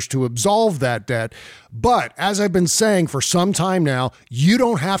measures to absolve that debt. But as I've been saying for some time now, you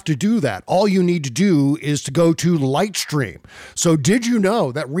don't have to do that. All you need to do is to go to Lightstream. So did you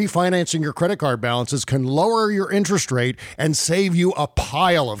know that refinancing your credit card balances can lower your interest rate and save you a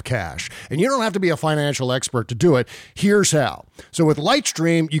pile of cash? And you don't have to be a financial expert to do it. Here's how. So with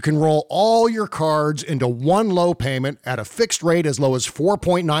Lightstream, you can roll all your cards into one low payment at a fixed rate as low as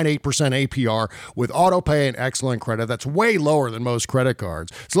 4.98% APR with autopay and excellent credit. That's way lower than most credit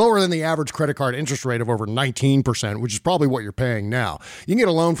cards. It's lower than the average credit card interest rate of over 19%, which is probably what you're paying now. You can get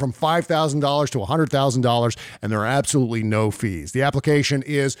a loan from $5,000 to $100,000, and there are absolutely no fees. The application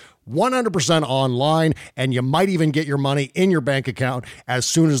is 100% online, and you might even get your money in your bank account as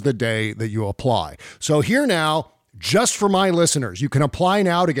soon as the day that you apply. So here now, just for my listeners, you can apply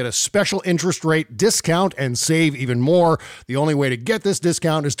now to get a special interest rate discount and save even more. The only way to get this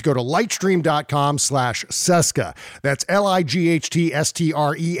discount is to go to lightstream.com/Cesca. That's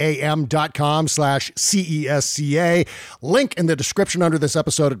lightstream.com/CESCA. Link in the description under this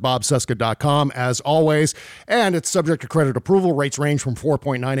episode at bobcesca.com, as always. And it's subject to credit approval. Rates range from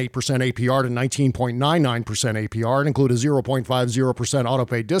 4.98% APR to 19.99% APR and include a 0.50%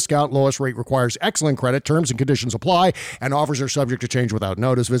 autopay discount. Lowest rate requires excellent credit. Terms and conditions apply, and offers are subject to change without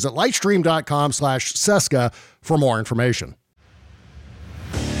notice. Visit lightstream.com/Cesca for more information.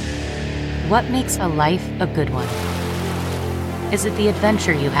 What makes a life a good one? Is it the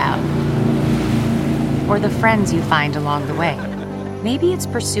adventure you have? Or the friends you find along the way? Maybe it's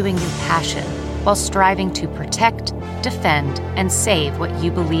pursuing your passion while striving to protect, defend, and save what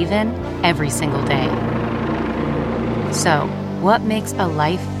you believe in every single day. So, what makes a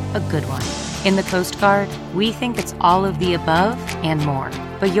life a good one? In the Coast Guard, we think it's all of the above and more,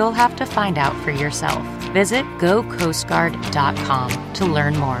 but you'll have to find out for yourself. Visit gocoastguard.com to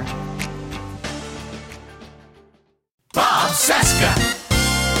learn more. Bob Cesca.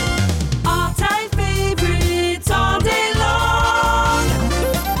 All-time favorites all day long.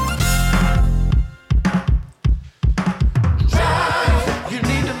 Drive, you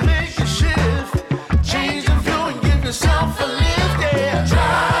need to make a shift. Change the view and give yourself a lift. Yeah,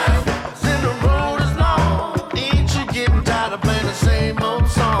 drive, then the road is long. Ain't you getting tired of playing the same old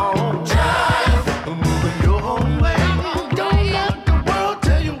song? Drive, moving your own way. Don't let the world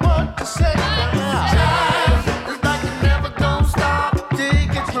tell you what to say. Drive, it's like you're never gonna stop.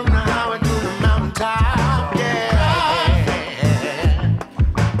 Tickets from the highway to the mountaintop.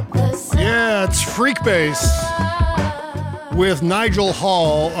 Yeah, it's Freak Bass with Nigel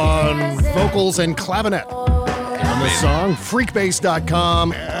Hall on vocals and clavinet on this song.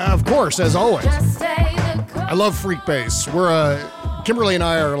 Freakbass.com, of course, as always. I love Freak Bass. Kimberly and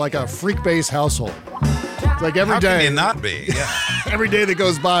I are like a Freak Bass household. It's like every How day. can you not be? Yeah. Every day that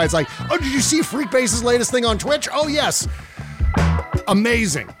goes by, it's like, oh, did you see Freak Bass's latest thing on Twitch? Oh, yes.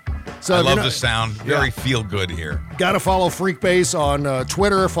 Amazing. So I if you're love not- the sound. Very feel good here. Got to follow Freak Bass on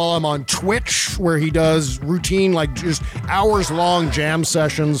Twitter. Follow him on Twitch, where he does routine, like just hours-long jam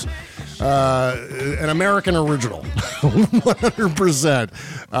sessions. An American original, 100%.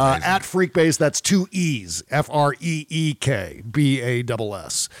 At Freak Bass, that's 2 E's, FREEK,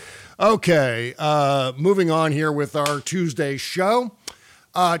 BASS. Okay, moving on here with our Tuesday show.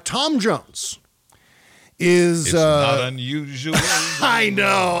 Tom Jones is... It's not unusual. I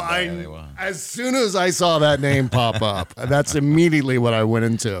know. As soon as I saw that name pop up, that's immediately what I went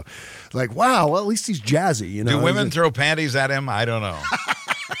into. Like, wow, well, at least he's jazzy. You know, Do women throw panties at him? I don't know.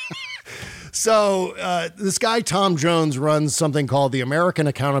 So this guy, Tom Jones, runs something called the American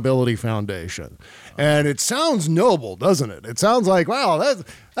Accountability Foundation. And it sounds noble, doesn't it? It sounds like, wow,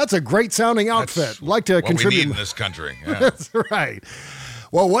 that's a great sounding outfit. That's I'd like to what contribute. we need in this country. Yeah. That's right.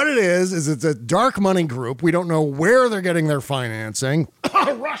 Well, what it is it's a dark money group. We don't know where they're getting their financing.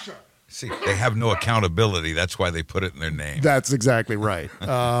 Russia. See, they have no accountability. That's why they put it in their name. That's exactly right.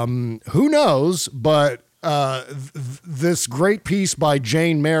 Who knows? But this great piece by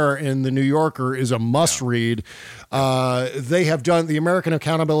Jane Mayer in The New Yorker is a must read. They have done, the American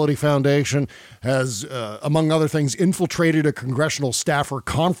Accountability Foundation has, among other things, infiltrated a congressional staffer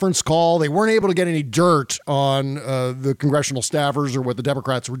conference call. They weren't able to get any dirt on the congressional staffers or what the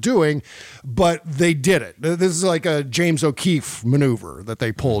Democrats were doing, but they did it. This is like a James O'Keefe maneuver that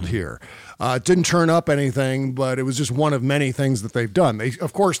they pulled here. It didn't turn up anything, but it was just one of many things that they've done.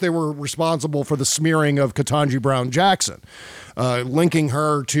 Of course, they were responsible for the smearing of Ketanji Brown Jackson, linking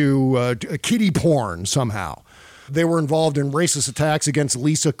her to kiddie porn somehow. They were involved in racist attacks against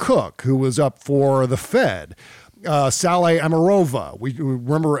Lisa Cook, who was up for the Fed. Saleh Amarova. We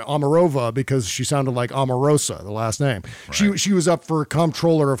remember Amarova because she sounded like Omarosa, the last name. Right. She was up for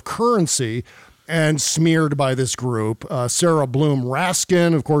comptroller of currency. and smeared by this group. Sarah Bloom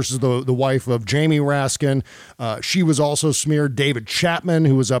Raskin, of course, is the wife of Jamie Raskin. She was also smeared. David Chapman,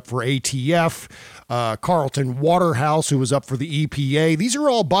 who was up for ATF. Carlton Waterhouse, who was up for the EPA. These are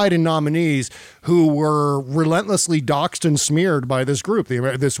all Biden nominees who were relentlessly doxxed and smeared by this group,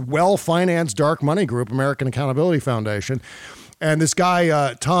 this well-financed dark money group, American Accountability Foundation. And this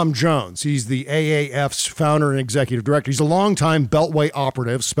guy, Tom Jones, he's the AAF's founder and executive director. He's a longtime Beltway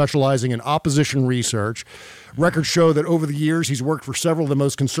operative specializing in opposition research. Records show that over the years, he's worked for several of the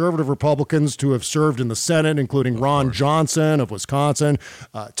most conservative Republicans to have served in the Senate, including Ron Johnson of Wisconsin,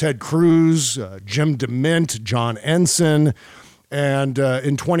 Ted Cruz, Jim DeMint, John Ensign. And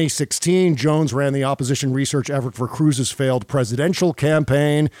in 2016, Jones ran the opposition research effort for Cruz's failed presidential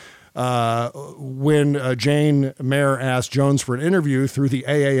campaign. When Jane Mayer asked Jones for an interview through the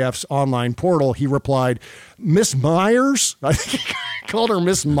AAF's online portal, he replied, "Miss Myers?" I think he called her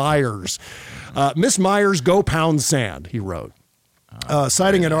Miss Myers. "Miss Myers, go pound sand," he wrote.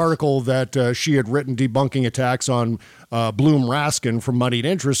 Citing an article that she had written debunking attacks on Bloom Raskin from moneyed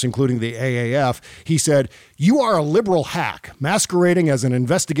interests, including the AAF, he said, "You are a liberal hack masquerading as an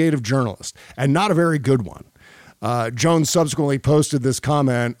investigative journalist, and not a very good one." Jones subsequently posted this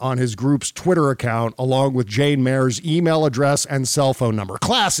comment on his group's Twitter account along with Jane Mayer's email address and cell phone number.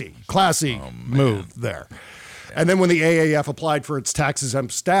 Classy move there. And then when the AAF applied for its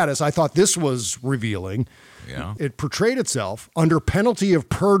tax-exempt status, I thought this was revealing. Yeah. It portrayed itself under penalty of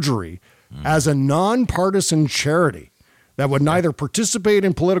perjury as a nonpartisan charity that would neither participate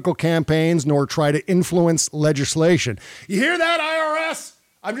in political campaigns nor try to influence legislation. You hear that, IRS?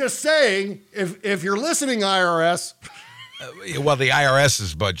 I'm just saying, if you're listening, IRS. Well, the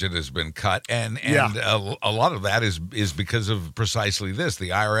IRS's budget has been cut, and a lot of that is because of precisely this.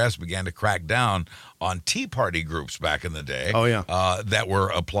 The IRS began to crack down on Tea Party groups back in the day. Oh, yeah. That were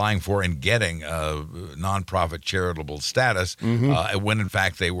applying for and getting nonprofit charitable status when, in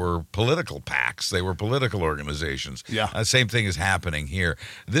fact, they were political PACs. They were political organizations. Yeah. Same thing is happening here.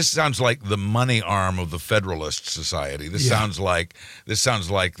 This sounds like the money arm of the Federalist Society. This sounds like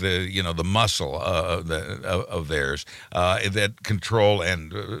the muscle of theirs that control,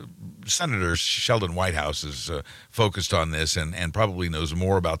 and Senator Sheldon Whitehouse is focused on this and probably knows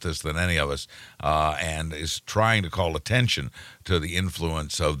more about this than any of us. And is trying to call attention to the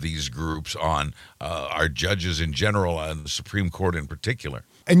influence of these groups on our judges in general and the Supreme Court in particular.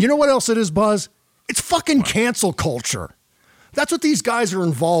 And you know what else it is, Buzz? It's fucking cancel culture. That's what these guys are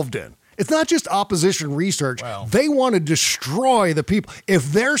involved in. It's not just opposition research. Well, they want to destroy the people.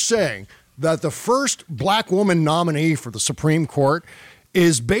 If they're saying that the first black woman nominee for the Supreme Court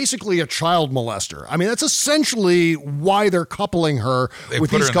is basically a child molester. I mean, that's essentially why they're coupling her they with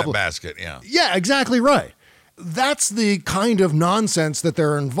put these her in that basket, yeah. Yeah, exactly right. That's the kind of nonsense that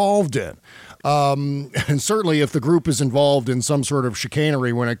they're involved in. And certainly if the group is involved in some sort of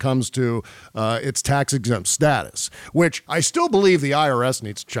chicanery when it comes to its tax-exempt status, which I still believe the IRS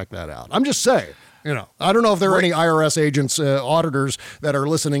needs to check that out. I'm just saying. You know, I don't know if there are any IRS agents, auditors that are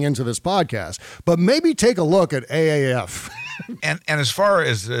listening into this podcast, but maybe take a look at AAF. And as far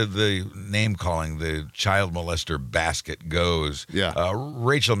as the name calling, the child molester basket goes,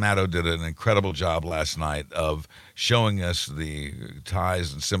 Rachel Maddow did an incredible job last night of showing us the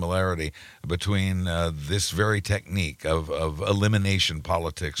ties and similarity between this very technique of elimination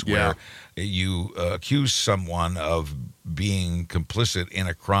politics, where you accuse someone of being complicit in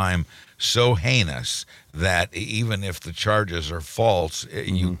a crime so heinous that even if the charges are false,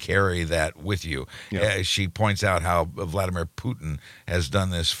 you carry that with you. She points out how Vladimir Putin has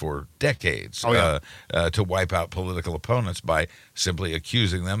done this for decades to wipe out political opponents by simply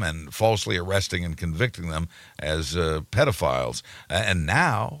accusing them and falsely arresting and convicting them as pedophiles. And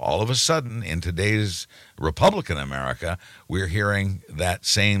now, all of a sudden, in today's Republican America, we're hearing that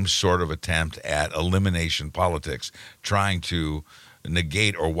same sort of attempt at elimination politics, trying to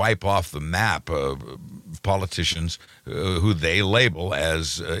negate or wipe off the map politicians who they label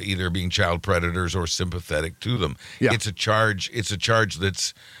as either being child predators or sympathetic to them. It's a charge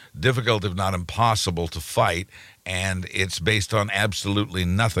that's difficult, if not impossible, to fight, and it's based on absolutely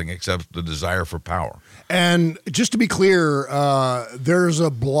nothing except the desire for power. And just to be clear, there's a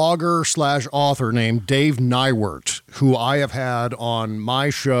blogger / author named Dave Nywert, who I have had on my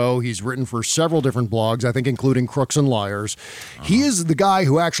show. He's written for several different blogs, I think including Crooks and Liars. He is the guy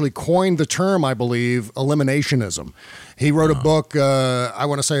who actually coined the term, I believe, eliminationism. He wrote a book, I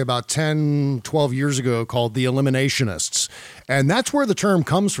want to say about 10, 12 years ago called The Eliminationists. And that's where the term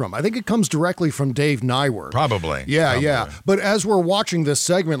comes from. I think it comes directly from Dave Nywert. Probably. Yeah. But as we're watching this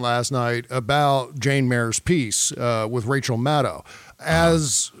segment last night about Jane Mayer's piece with Rachel Maddow,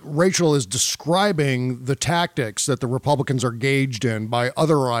 as Rachel is describing the tactics that the Republicans are engaged in by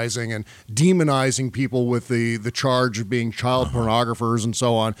otherizing and demonizing people with the charge of being child pornographers and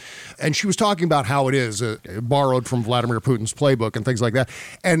so on. And she was talking about how it is borrowed from Vladimir Putin's playbook and things like that.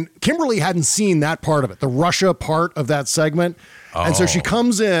 And Kimberly hadn't seen that part of it, the Russia part of that segment. And so she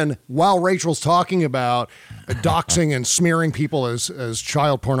comes in while Rachel's talking about doxing and smearing people as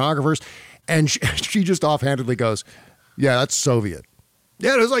child pornographers. And she just offhandedly goes, yeah, that's Soviet.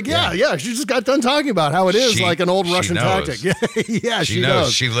 Yeah, it was like, yeah. She just got done talking about how it is like an old Russian tactic. Yeah, she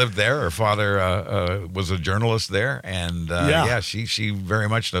knows. She lived there. Her father was a journalist there, and she very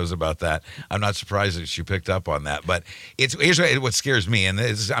much knows about that. I'm not surprised that she picked up on that. But here's what scares me, and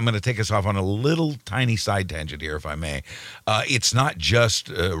I'm going to take us off on a little tiny side tangent here, if I may. It's not just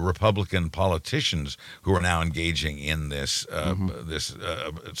Republican politicians who are now engaging in this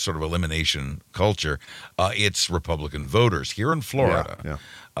sort of elimination culture. It's Republican voters here in Florida. Yeah.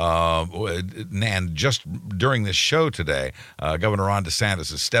 And just during this show today, Governor Ron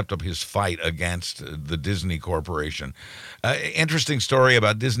DeSantis has stepped up his fight against the Disney Corporation. Interesting story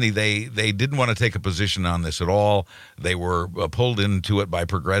about Disney. They didn't want to take a position on this at all. They were pulled into it by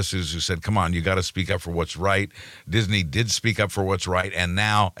progressives who said, come on, you got to speak up for what's right. Disney did speak up for what's right, and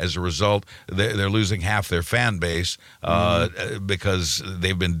now, as a result, they're losing half their fan base because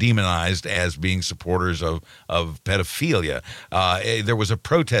they've been demonized as being supporters of pedophilia. There was a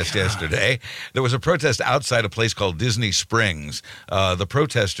protest yesterday. There was a protest outside a place called Disney Springs. The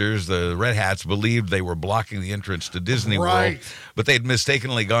protesters, the Red Hats, believed they were blocking the entrance to Disney World, but they'd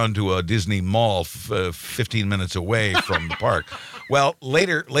mistakenly gone to a Disney mall 15 minutes away from the park. Well,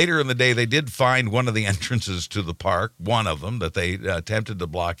 later in the day, they did find one of the entrances to the park, one of them, that they attempted to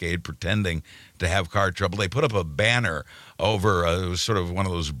blockade, pretending to have car trouble. They put up a banner over, it was sort of one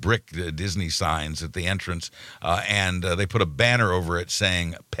of those brick Disney signs at the entrance, and they put a banner over it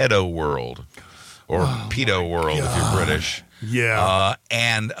saying Pedo World, or Pedo World if you're British. Yeah.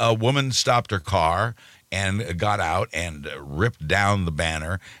 And a woman stopped her car and got out and ripped down the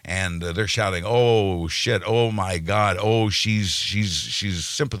banner, and they're shouting, "Oh shit! Oh my God! Oh, she's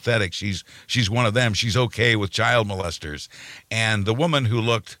sympathetic. She's one of them. She's okay with child molesters." And the woman, who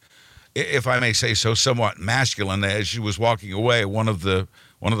looked, if I may say so, somewhat masculine, as she was walking away, one of the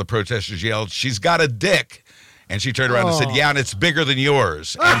protesters yelled, "She's got a dick," and she turned around and said, "Yeah, and it's bigger than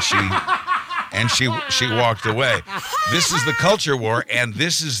yours," and she walked away. This is the culture war, and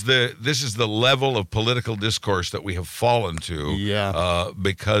this is the level of political discourse that we have fallen to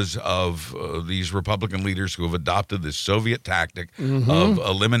because of these Republican leaders who have adopted this Soviet tactic of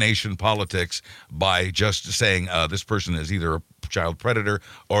elimination politics by just saying this person is either a child predator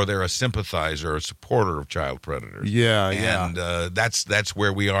or they're a sympathizer or a supporter of child predators. And that's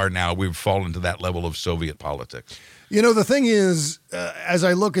where we are now. We've fallen to that level of Soviet politics. You know, the thing is, as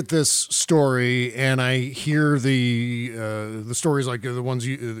I look at this story and I hear the stories like the ones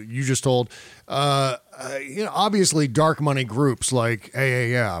you just told, obviously dark money groups like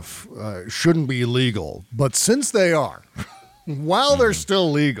AAF shouldn't be legal. But since they are, while they're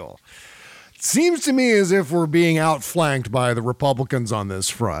still legal, it seems to me as if we're being outflanked by the Republicans on this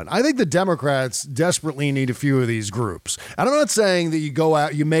front. I think the Democrats desperately need a few of these groups. And I'm not saying that you go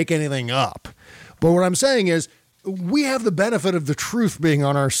out, you make anything up. But what I'm saying is, we have the benefit of the truth being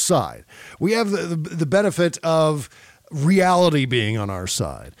on our side. We have the benefit of reality being on our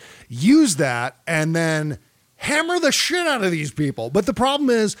side. Use that and then hammer the shit out of these people. But the problem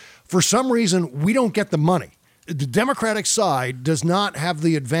is, for some reason, we don't get the money. The Democratic side does not have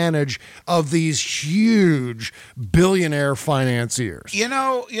the advantage of these huge billionaire financiers. You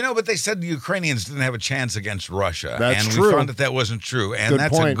know, but they said the Ukrainians didn't have a chance against Russia. That's and true. We found that wasn't true. And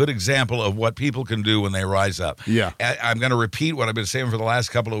that's a good example of what people can do when they rise up. Yeah. I'm going to repeat what I've been saying for the last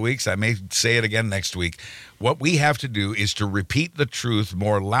couple of weeks. I may say it again next week. What we have to do is to repeat the truth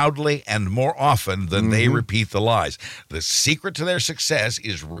more loudly and more often than they repeat the lies. The secret to their success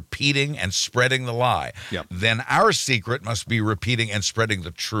is repeating and spreading the lie. Yep. Then our secret must be repeating and spreading the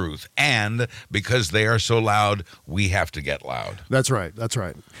truth. And because they are so loud, we have to get loud. That's right.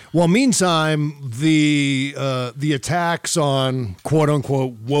 Well, meantime, the attacks on quote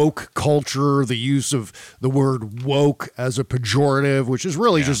unquote woke culture, the use of the word woke as a pejorative, which is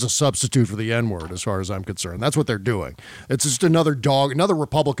really just a substitute for the N-word as far as I'm concerned. That's what they're doing. It's just another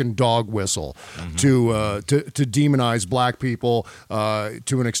Republican dog whistle to demonize black people, to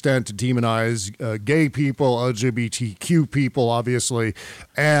an extent to demonize gay people, LGBTQ people, obviously.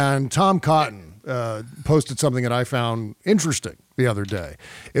 And Tom Cotton posted something that I found interesting the other day.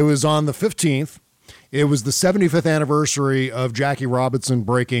 It was on the 15th. It was the 75th anniversary of Jackie Robinson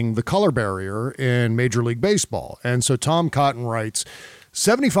breaking the color barrier in Major League Baseball. And so Tom Cotton writes,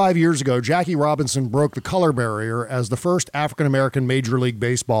 75 years ago, Jackie Robinson broke the color barrier as the first African-American Major League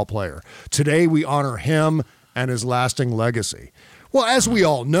Baseball player. Today, we honor him and his lasting legacy. Well, as we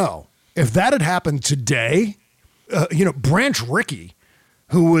all know, if that had happened today, Branch Rickey,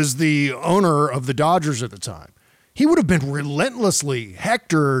 who was the owner of the Dodgers at the time, he would have been relentlessly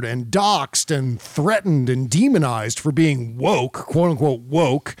hectored and doxxed and threatened and demonized for being woke, quote unquote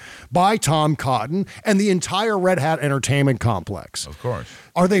woke, by Tom Cotton and the entire Red Hat Entertainment complex. Of course.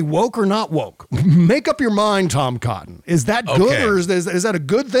 Are they woke or not woke? Make up your mind, Tom Cotton. Is that good or is that a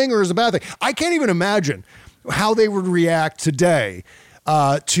good thing or is it a bad thing? I can't even imagine how they would react today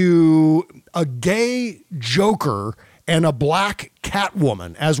to a gay Joker and a black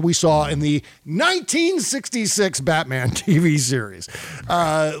Catwoman, as we saw in the 1966 Batman TV series.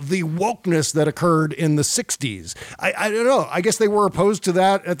 The wokeness that occurred in the 60s. I don't know. I guess they were opposed to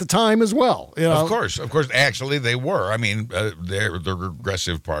that at the time as well. You know? Of course. Actually, they were. I mean, they're the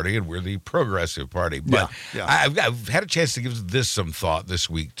Regressive Party, and we're the Progressive Party. But I've had a chance to give this some thought this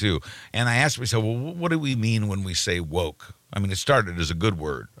week, too. And I asked myself, well, what do we mean when we say woke? I mean, it started as a good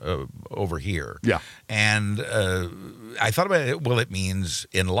word over here. Yeah. And I thought about it. Well, it means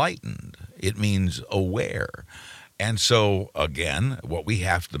enlightened. It means aware. And so, again,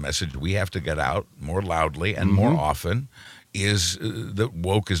 the message we have to get out more loudly and more often is that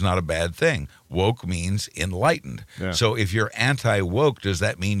woke is not a bad thing. Woke means enlightened. Yeah. So if you're anti-woke, does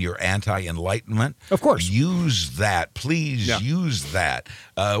that mean you're anti-enlightenment? Of course. Use that. Please use that.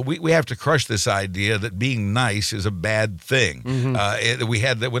 We have to crush this idea that being nice is a bad thing. We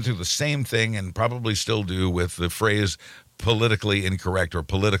went through the same thing and probably still do with the phrase politically incorrect or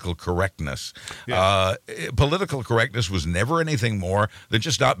political correctness. Yeah. Political correctness was never anything more than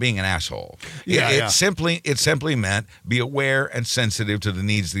just not being an asshole. It simply meant be aware and sensitive to the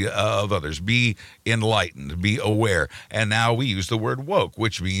needs of others. Be enlightened. Be aware. And now we use the word woke,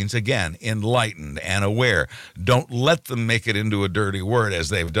 which means, again, enlightened and aware. Don't let them make it into a dirty word as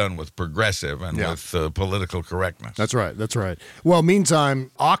they've done with progressive and with political correctness. That's right. That's right. Well,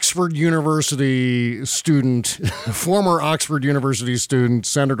 meantime, Oxford University student, former Oxford University student,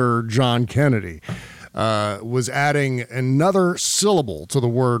 Senator John Kennedy, was adding another syllable to the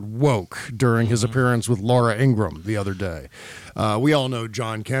word woke during his appearance with Laura Ingraham the other day. We all know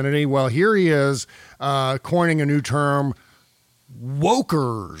John Kennedy. Well, here he is coining a new term,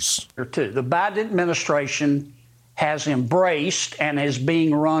 wokers. The Biden administration has embraced and is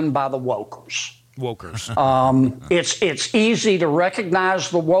being run by the wokers. Wokers. It's easy to recognize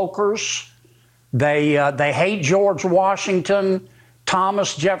the wokers. They hate George Washington,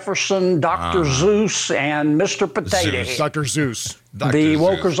 Thomas Jefferson, Dr. Zeus, and Mr. Potato Head. Dr. Zeus. The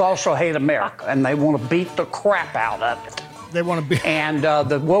wokers also hate America, and they want to beat the crap out of it. They want to be. And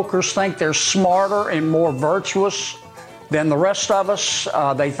the wokers think they're smarter and more virtuous than the rest of us.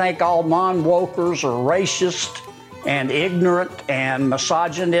 They think all non-wokers are racist and ignorant and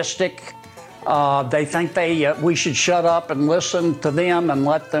misogynistic. They think we should shut up and listen to them and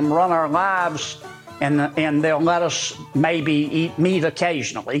let them run our lives, and they'll let us maybe eat meat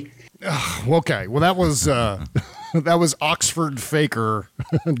occasionally. Okay, well that was Oxford faker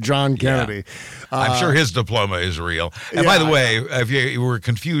John Kennedy. Yeah. I'm sure his diploma is real. And by the way, if you were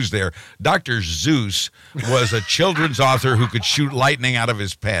confused there, Dr. Zeus was a children's author who could shoot lightning out of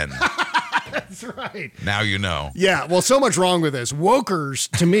his pen. That's right. Now you know. Yeah, well, so much wrong with this. Wokers,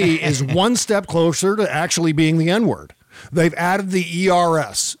 to me, is one step closer to actually being the N-word. They've added the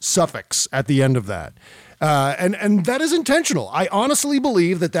ERS suffix at the end of that. And that is intentional. I honestly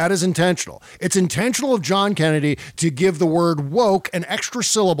believe that is intentional. It's intentional of John Kennedy to give the word woke an extra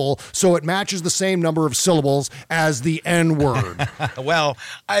syllable so it matches the same number of syllables as the N-word. Well,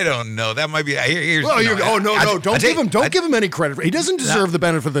 I don't know. That might be. Don't give him any credit. He doesn't deserve the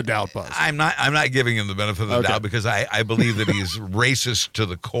benefit of the doubt, Buzz. I'm not giving him the benefit of the doubt because I believe that he's racist to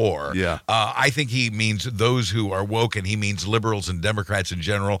the core. Yeah. I think he means those who are woke, and he means liberals and Democrats in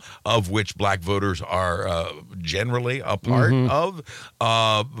general, of which black voters are generally a part of,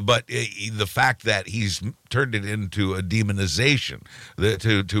 but the fact that he's turned it into a demonization,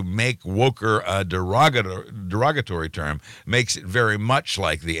 to make woker a derogatory term, makes it very much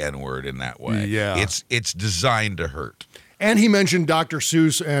like the N-word in that way. Yeah. It's designed to hurt. And he mentioned Dr.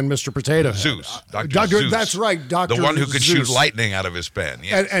 Seuss and Mr. Potato Head. Zeus. Dr. Zeus. That's right, Dr. The one who could Zeus. shoot lightning out of his pen.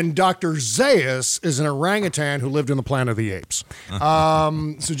 Yes. And Dr. Zaius is an orangutan who lived in the Planet of the Apes.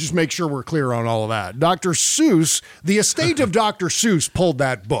 So just make sure we're clear on all of that. Dr. Seuss, the estate of Dr. Seuss pulled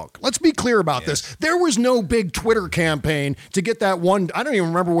that book. Let's be clear about this. There was no big Twitter campaign to get that one, I don't even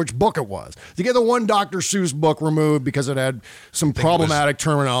remember which book it was, to get the one Dr. Seuss book removed because it had some problematic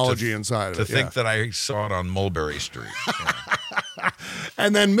terminology inside of it. To think that I saw it on Mulberry Street.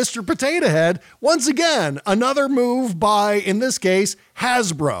 And then Mr. Potato Head, once again, another move by, in this case,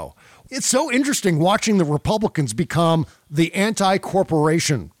 Hasbro. It's so interesting watching the Republicans become the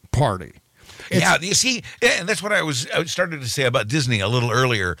anti-corporation party. Yeah, you see, and that's what I started to say about Disney a little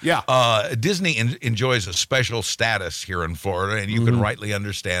earlier. Yeah. Disney enjoys a special status here in Florida, and you can rightly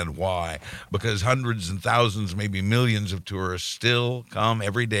understand why. Because hundreds and thousands, maybe millions of tourists still come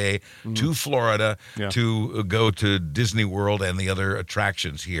every day to Florida to go to Disney World and the other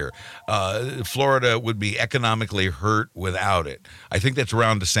attractions here. Florida would be economically hurt without it. I think that's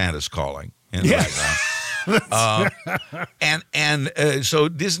Ron DeSantis calling. So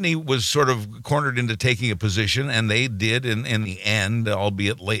Disney was sort of cornered into taking a position, and they did in the end,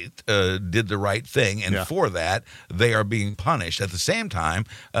 albeit late, did the right thing. And for that, they are being punished. At the same time,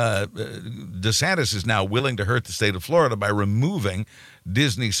 DeSantis is now willing to hurt the state of Florida by removing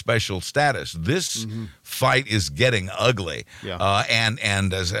Disney special status. This fight is getting ugly.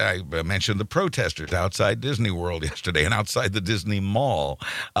 And as I mentioned, the protesters outside Disney World yesterday and outside the Disney Mall,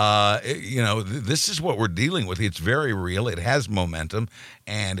 this is what we're dealing with. It's very real. It has momentum,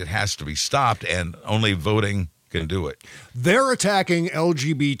 and it has to be stopped, and only voting can do it. They're attacking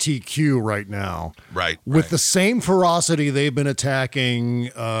LGBTQ right now. Right. With the same ferocity they've been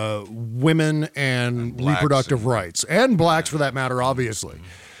attacking women and reproductive rights, and blacks for that matter, obviously.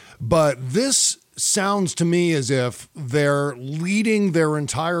 But this sounds to me as if they're leading their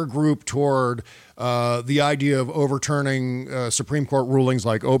entire group toward the idea of overturning Supreme Court rulings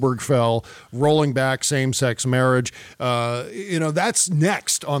like Obergefell, rolling back same-sex marriage. That's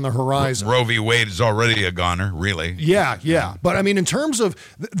next on the horizon. Roe v. Wade is already a goner, really. Yeah. But I mean, in terms of,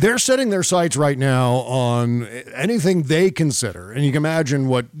 they're setting their sights right now on anything they consider, and you can imagine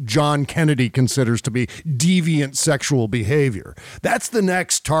what John Kennedy considers to be deviant sexual behavior. That's the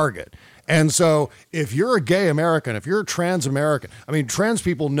next target. And so if you're a gay American, if you're a trans American, I mean, trans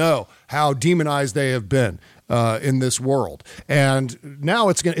people know how demonized they have been in this world. And now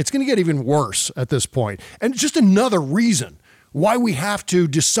it's going to get even worse at this point. And just another reason why we have to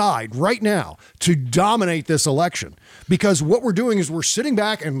decide right now to dominate this election. Because what we're doing is we're sitting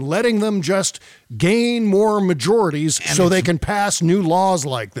back and letting them just gain more majorities so they can pass new laws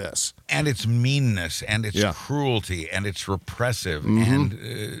like this. And it's meanness, and it's cruelty, and it's repressive. And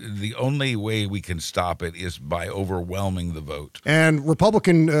the only way we can stop it is by overwhelming the vote. And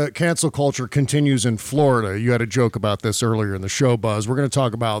Republican cancel culture continues in Florida. You had a joke about this earlier in the show, Buzz. We're going to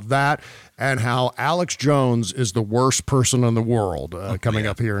talk about that and how Alex Jones is the worst person in the world coming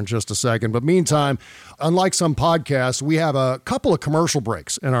up here in just a second. But meantime, unlike some podcasts, we have a couple of commercial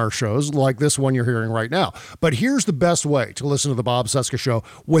breaks in our shows, like this one you're hearing right now. But here's the best way to listen to the Bob Cesca Show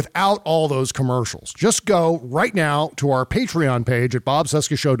without all those commercials. Just go right now to our Patreon page at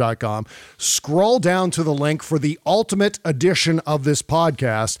bobcescashow.com, scroll down to the link for the ultimate edition of this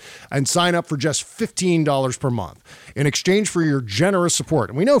podcast, and sign up for just $15 per month. In exchange for your generous support,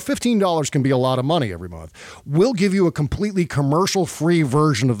 and we know $15 can be a lot of money every month, we'll give you a completely commercial-free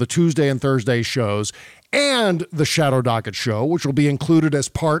version of the Tuesday and Thursday shows and the Shadow Docket Show, which will be included as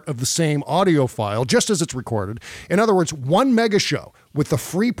part of the same audio file, just as it's recorded. In other words, one mega show with the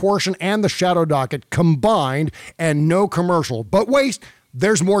free portion and the Shadow Docket combined and no commercial. But wait,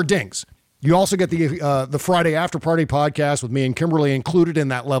 there's more dings. You also get the Friday After Party podcast with me and Kimberly included in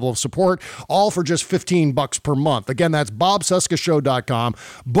that level of support, all for just $15 per month. Again, that's bobcescashow.com.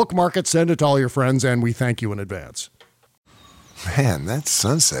 Bookmark it, send it to all your friends, and we thank you in advance. Man, that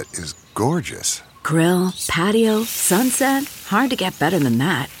sunset is gorgeous. Grill, patio, sunset. Hard to get better than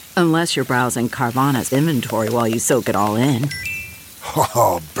that. Unless you're browsing Carvana's inventory while you soak it all in.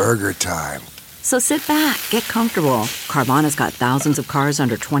 Oh, burger time. So sit back, get comfortable. Carvana's got thousands of cars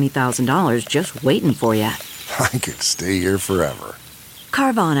under $20,000 just waiting for you. I could stay here forever.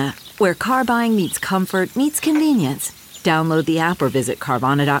 Carvana, where car buying meets comfort, meets convenience. Download the app or visit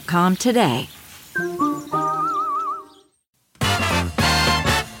Carvana.com today.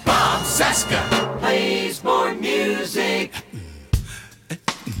 Bob Cesca plays more music.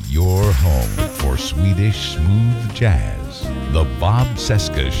 Your home for Swedish smooth jazz. The Bob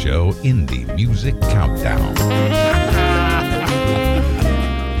Cesca Show Indie Music Countdown.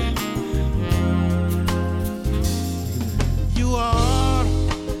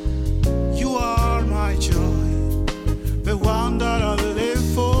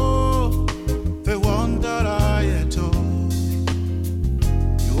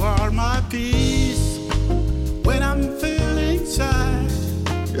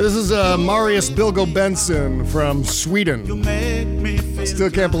 Marius Bilgo Benson from Sweden.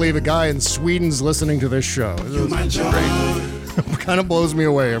 Still can't believe a guy in Sweden's listening to this show. It kind of blows me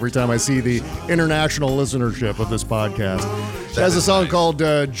away every time I see the international listenership of this podcast. He has a song called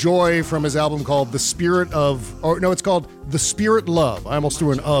Joy from his album called The Spirit of... Oh, no, it's called The Spirit Love. I almost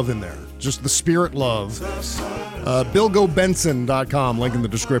threw an of in there. Just The Spirit Love. BillGoBenson.com. Link in the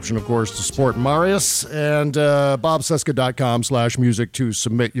description, of course, to support Marius. And BobCesca.com/music to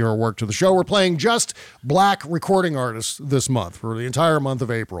submit your work to the show. We're playing just black recording artists this month for the entire month of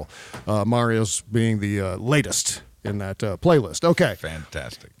April. Marius being the latest in that playlist. Okay.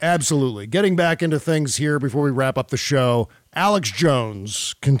 Fantastic. Absolutely. Getting back into things here before we wrap up the show. Alex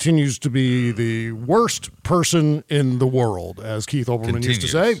Jones continues to be the worst person in the world, as Keith Olbermann used to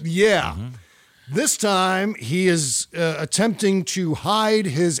say. Yeah. Mm-hmm. This time, he is attempting to hide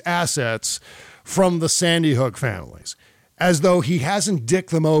his assets from the Sandy Hook families, as though he hasn't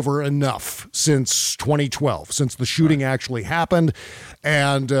dicked them over enough since 2012, since the shooting actually happened.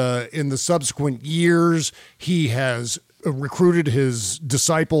 And in the subsequent years, he has recruited his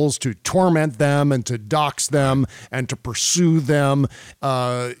disciples to torment them and to dox them and to pursue them.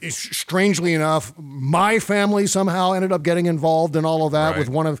 Strangely enough, my family somehow ended up getting involved in all of that, with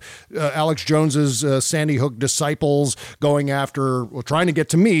one of Alex Jones's Sandy Hook disciples going after, trying to get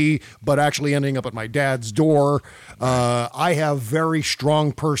to me, but actually ending up at my dad's door. I have very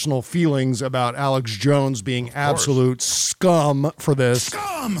strong personal feelings about Alex Jones being absolute scum for this.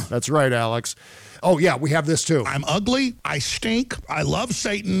 Scum! That's right, Alex. Oh, yeah, we have this, too. I'm ugly. I stink. I love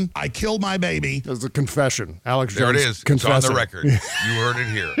Satan. I killed my baby. There's a confession. Alex There Jones it is. confessing. It's on the record. You heard it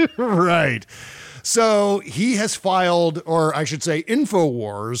here. Right. So he has filed, or I should say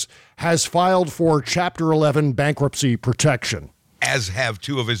InfoWars has filed for Chapter 11 bankruptcy protection. As have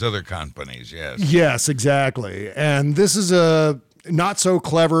two of his other companies, yes. Yes, exactly. And this is a not so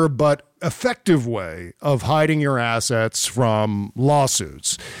clever but effective way of hiding your assets from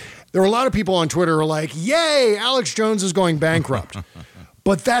lawsuits. There are a lot of people on Twitter who are like, yay, Alex Jones is going bankrupt.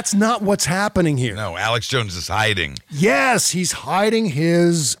 But that's not what's happening here. No, Alex Jones is hiding. Yes, he's hiding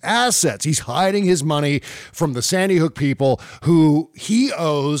his assets. He's hiding his money from the Sandy Hook people who he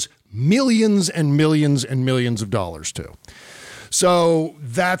owes millions and millions and millions of dollars to. So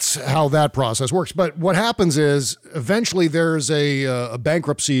that's how that process works. But what happens is eventually there's a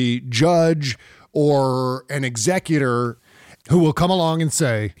bankruptcy judge or an executor who will come along and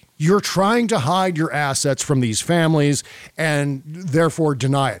say, you're trying to hide your assets from these families and therefore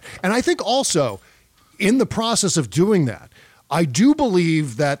deny it. And I think also in the process of doing that, I do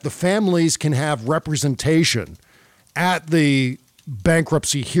believe that the families can have representation at the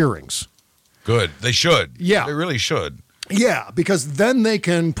bankruptcy hearings. Good. They should. Yeah. They really should. Yeah, because then they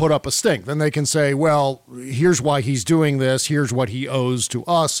can put up a stink. Then they can say, well, here's why he's doing this. Here's what he owes to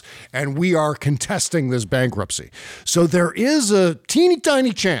us. And we are contesting this bankruptcy. So there is a teeny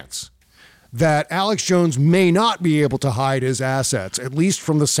tiny chance that Alex Jones may not be able to hide his assets, at least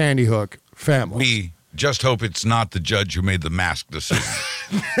from the Sandy Hook family. We just hope it's not the judge who made the mask decision.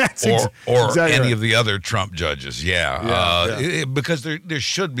 exactly or any right. of the other Trump judges. Yeah. Because there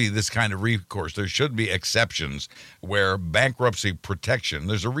should be this kind of recourse. There should be exceptions where bankruptcy protection,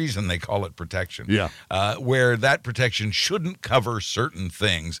 there's a reason they call it protection. Yeah. Where that protection shouldn't cover certain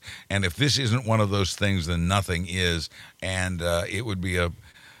things. And if this isn't one of those things, then nothing is. And it would be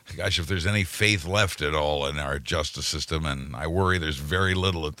gosh, if there's any faith left at all in our justice system, and I worry there's very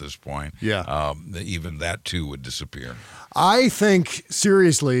little at this point, even that too would disappear. I think,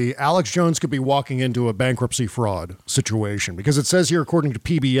 seriously, Alex Jones could be walking into a bankruptcy fraud situation because it says here, according to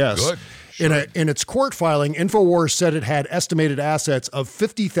PBS, Good. Sure. in its court filing, InfoWars said it had estimated assets of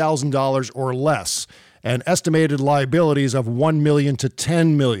 $50,000 or less and estimated liabilities of $1 million to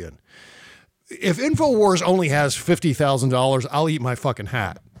 $10 million. If InfoWars only has $50,000, I'll eat my fucking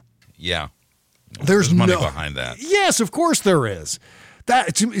hat. Yeah. There's money no behind that. Yes, of course there is.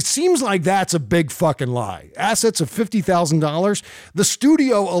 It seems like that's a big fucking lie. Assets of $50,000. The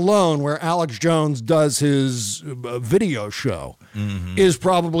studio alone where Alex Jones does his video show is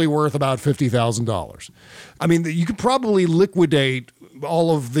probably worth about $50,000. I mean, you could probably liquidate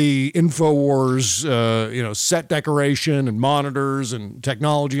all of the InfoWars, set decoration and monitors and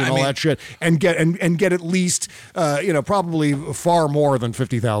technology and all that shit, and get at least, probably far more than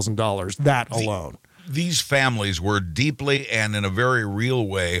 $50,000. That alone. These families were deeply and in a very real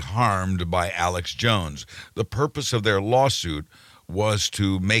way harmed by Alex Jones. The purpose of their lawsuit was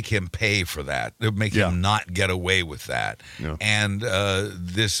to make him pay for that, to make him not get away with that. Yeah. And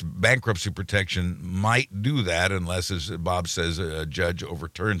this bankruptcy protection might do that unless, as Bob says, a judge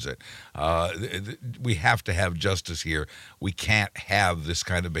overturns it. We have to have justice here. We can't have this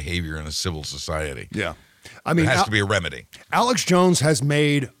kind of behavior in a civil society. Yeah. I mean, there has to be a remedy. Alex Jones has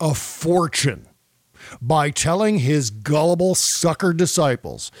made a fortune by telling his gullible sucker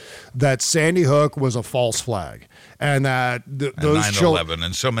disciples that Sandy Hook was a false flag and that those 9/11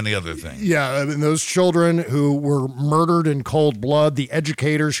 and so many other things. Yeah, I mean, those children who were murdered in cold blood, the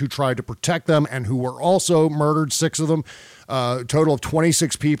educators who tried to protect them and who were also murdered, 6 of them, a total of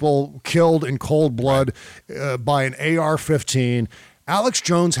 26 people killed in cold blood by an AR-15. Alex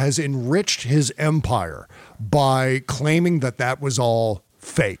Jones has enriched his empire by claiming that that was all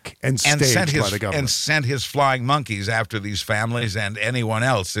fake and staged by the government. And sent his flying monkeys after these families and anyone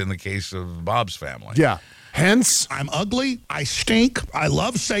else in the case of Bob's family. Yeah. Hence, I'm ugly, I stink, I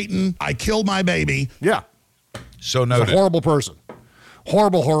love Satan, I killed my baby. Yeah. So noted. He's a horrible person.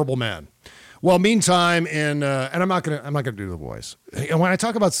 Horrible, horrible man. Well, meantime, and I'm not gonna do the voice. And when I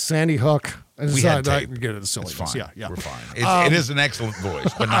talk about Sandy Hook, we had tape. I get it, the silliness. It's fine. Yeah. We're fine. It is an excellent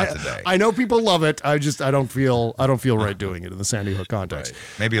voice, but not today. I know people love it. I don't feel right doing it in the Sandy Hook context.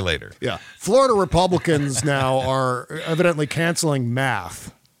 Right. Maybe later. Yeah. Florida Republicans now are evidently canceling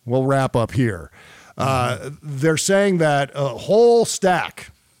math. We'll wrap up here. They're saying that a whole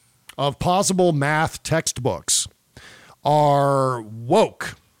stack of possible math textbooks are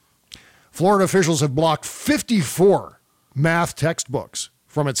woke. Florida officials have blocked 54 math textbooks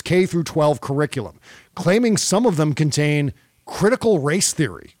from its K through 12 curriculum, claiming some of them contain critical race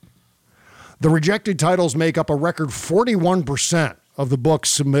theory. The rejected titles make up a record 41% of the books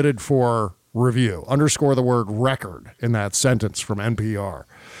submitted for review. Underscore the word record in that sentence from NPR.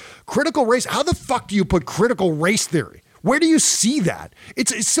 Critical race, how the fuck do you put critical race theory? Where do you see that? It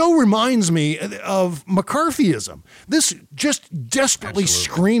so reminds me of McCarthyism. This just desperately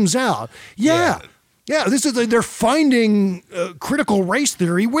screams out. Yeah, they're finding critical race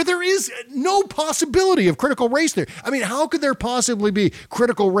theory where there is no possibility of critical race theory. I mean, how could there possibly be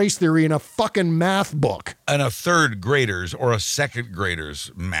critical race theory in a fucking math book? In a third grader's or a second grader's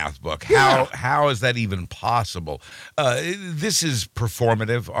math book. Yeah. How is that even possible? This is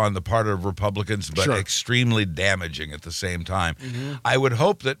performative on the part of Republicans, but extremely damaging at the same time. Mm-hmm. I would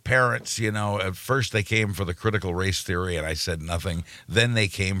hope that parents, at first they came for the critical race theory and I said nothing. Then they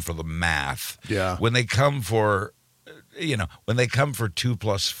came for the math. Yeah. When they come for 2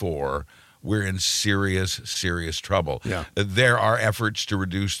 plus 4, we're in serious, serious trouble. Yeah. There are efforts to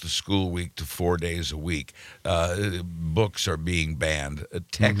reduce the school week to 4 days a week. Books are being banned.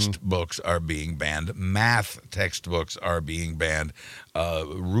 Textbooks are being banned. Math textbooks are being banned.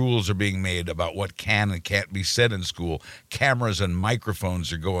 Rules are being made about what can and can't be said in school. Cameras and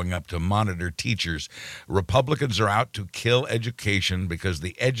microphones are going up to monitor teachers. Republicans are out to kill education because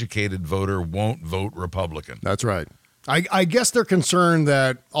the educated voter won't vote Republican. That's right. I guess they're concerned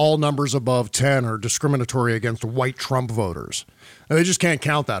that all numbers above 10 are discriminatory against white Trump voters. And they just can't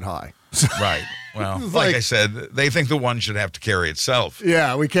count that high. Right. Well, like I said, they think the one should have to carry itself.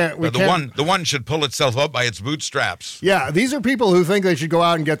 Yeah, we can't. The one should pull itself up by its bootstraps. Yeah, these are people who think they should go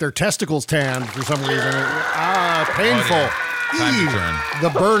out and get their testicles tanned for some reason. Painful. Oh, yeah. Time to turn. The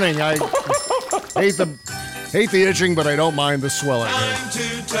burning. I hate the itching, but I don't mind the swelling. Time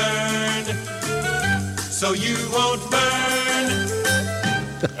to turn, so you won't burn.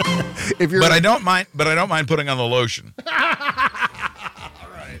 But I don't mind putting on the lotion.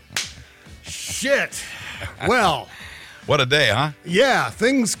 Shit. Well. What a day, huh? Yeah,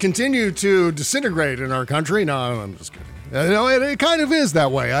 things continue to disintegrate in our country. No, I'm just kidding. It kind of is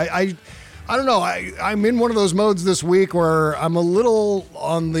that way. I don't know. I'm in one of those modes this week where I'm a little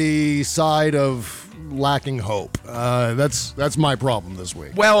on the side of lacking hope. That's my problem this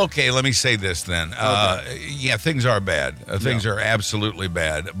week. Well, okay, let me say this then. Yeah, things are bad. Things are absolutely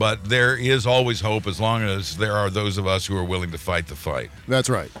bad. But there is always hope as long as there are those of us who are willing to fight the fight. That's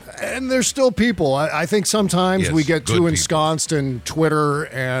right. And there's still people. I think sometimes we get too ensconced in Twitter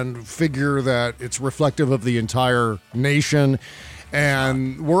and figure that it's reflective of the entire nation.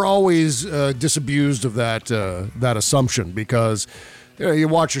 And we're always disabused of that assumption because you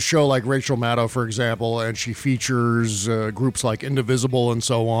watch a show like Rachel Maddow, for example, and she features groups like Indivisible and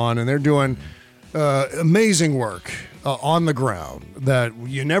so on, and they're doing amazing work on the ground that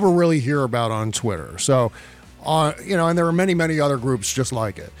you never really hear about on Twitter. So, and there are many, many other groups just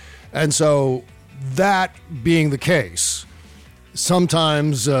like it. And so that being the case,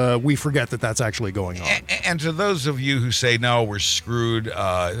 sometimes we forget that that's actually going on. And to those of you who say, no, we're screwed,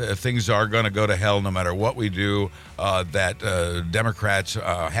 things are going to go to hell no matter what we do, that Democrats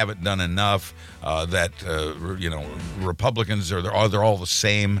haven't done enough, that Republicans they're all the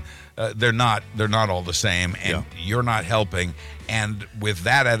same. They're not all the same, and you're not helping. And with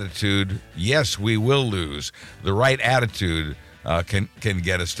that attitude, yes, we will lose. The right attitude can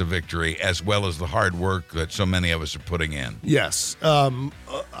get us to victory, as well as the hard work that so many of us are putting in. Yes.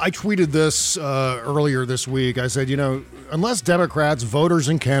 I tweeted this earlier this week. I said, unless Democrats, voters,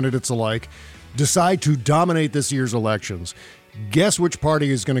 and candidates alike decide to dominate this year's elections, guess which party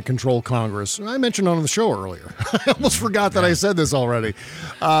is going to control Congress? I mentioned on the show earlier. I almost forgot that I said this already.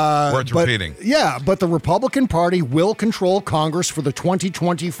 Worth repeating. Yeah, but the Republican Party will control Congress for the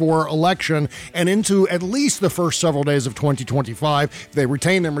 2024 election and into at least the first several days of 2025. If they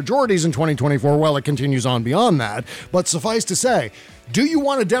retain their majorities in 2024, well, it continues on beyond that. But suffice to say, do you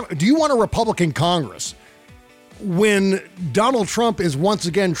want a Republican Congress when Donald Trump is once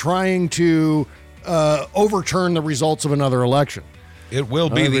again trying to overturn the results of another election? It will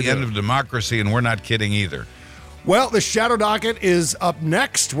be the end of democracy, and we're not kidding either. Well, the Shadow Docket is up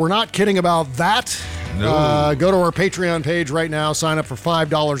next. We're not kidding about that. No. Go to our Patreon page right now. Sign up for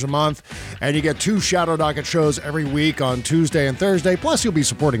 $5 a month, and you get 2 Shadow Docket shows every week on Tuesday and Thursday. Plus, you'll be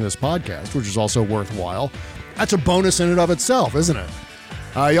supporting this podcast, which is also worthwhile. That's a bonus in and of itself, isn't it?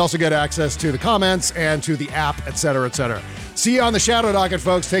 You also get access to the comments and to the app, et cetera, et cetera. See you on the Shadow Docket,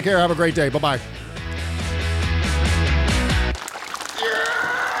 folks. Take care. Have a great day. Bye-bye.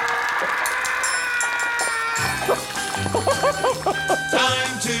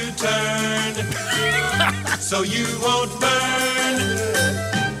 Time to turn so you won't burn.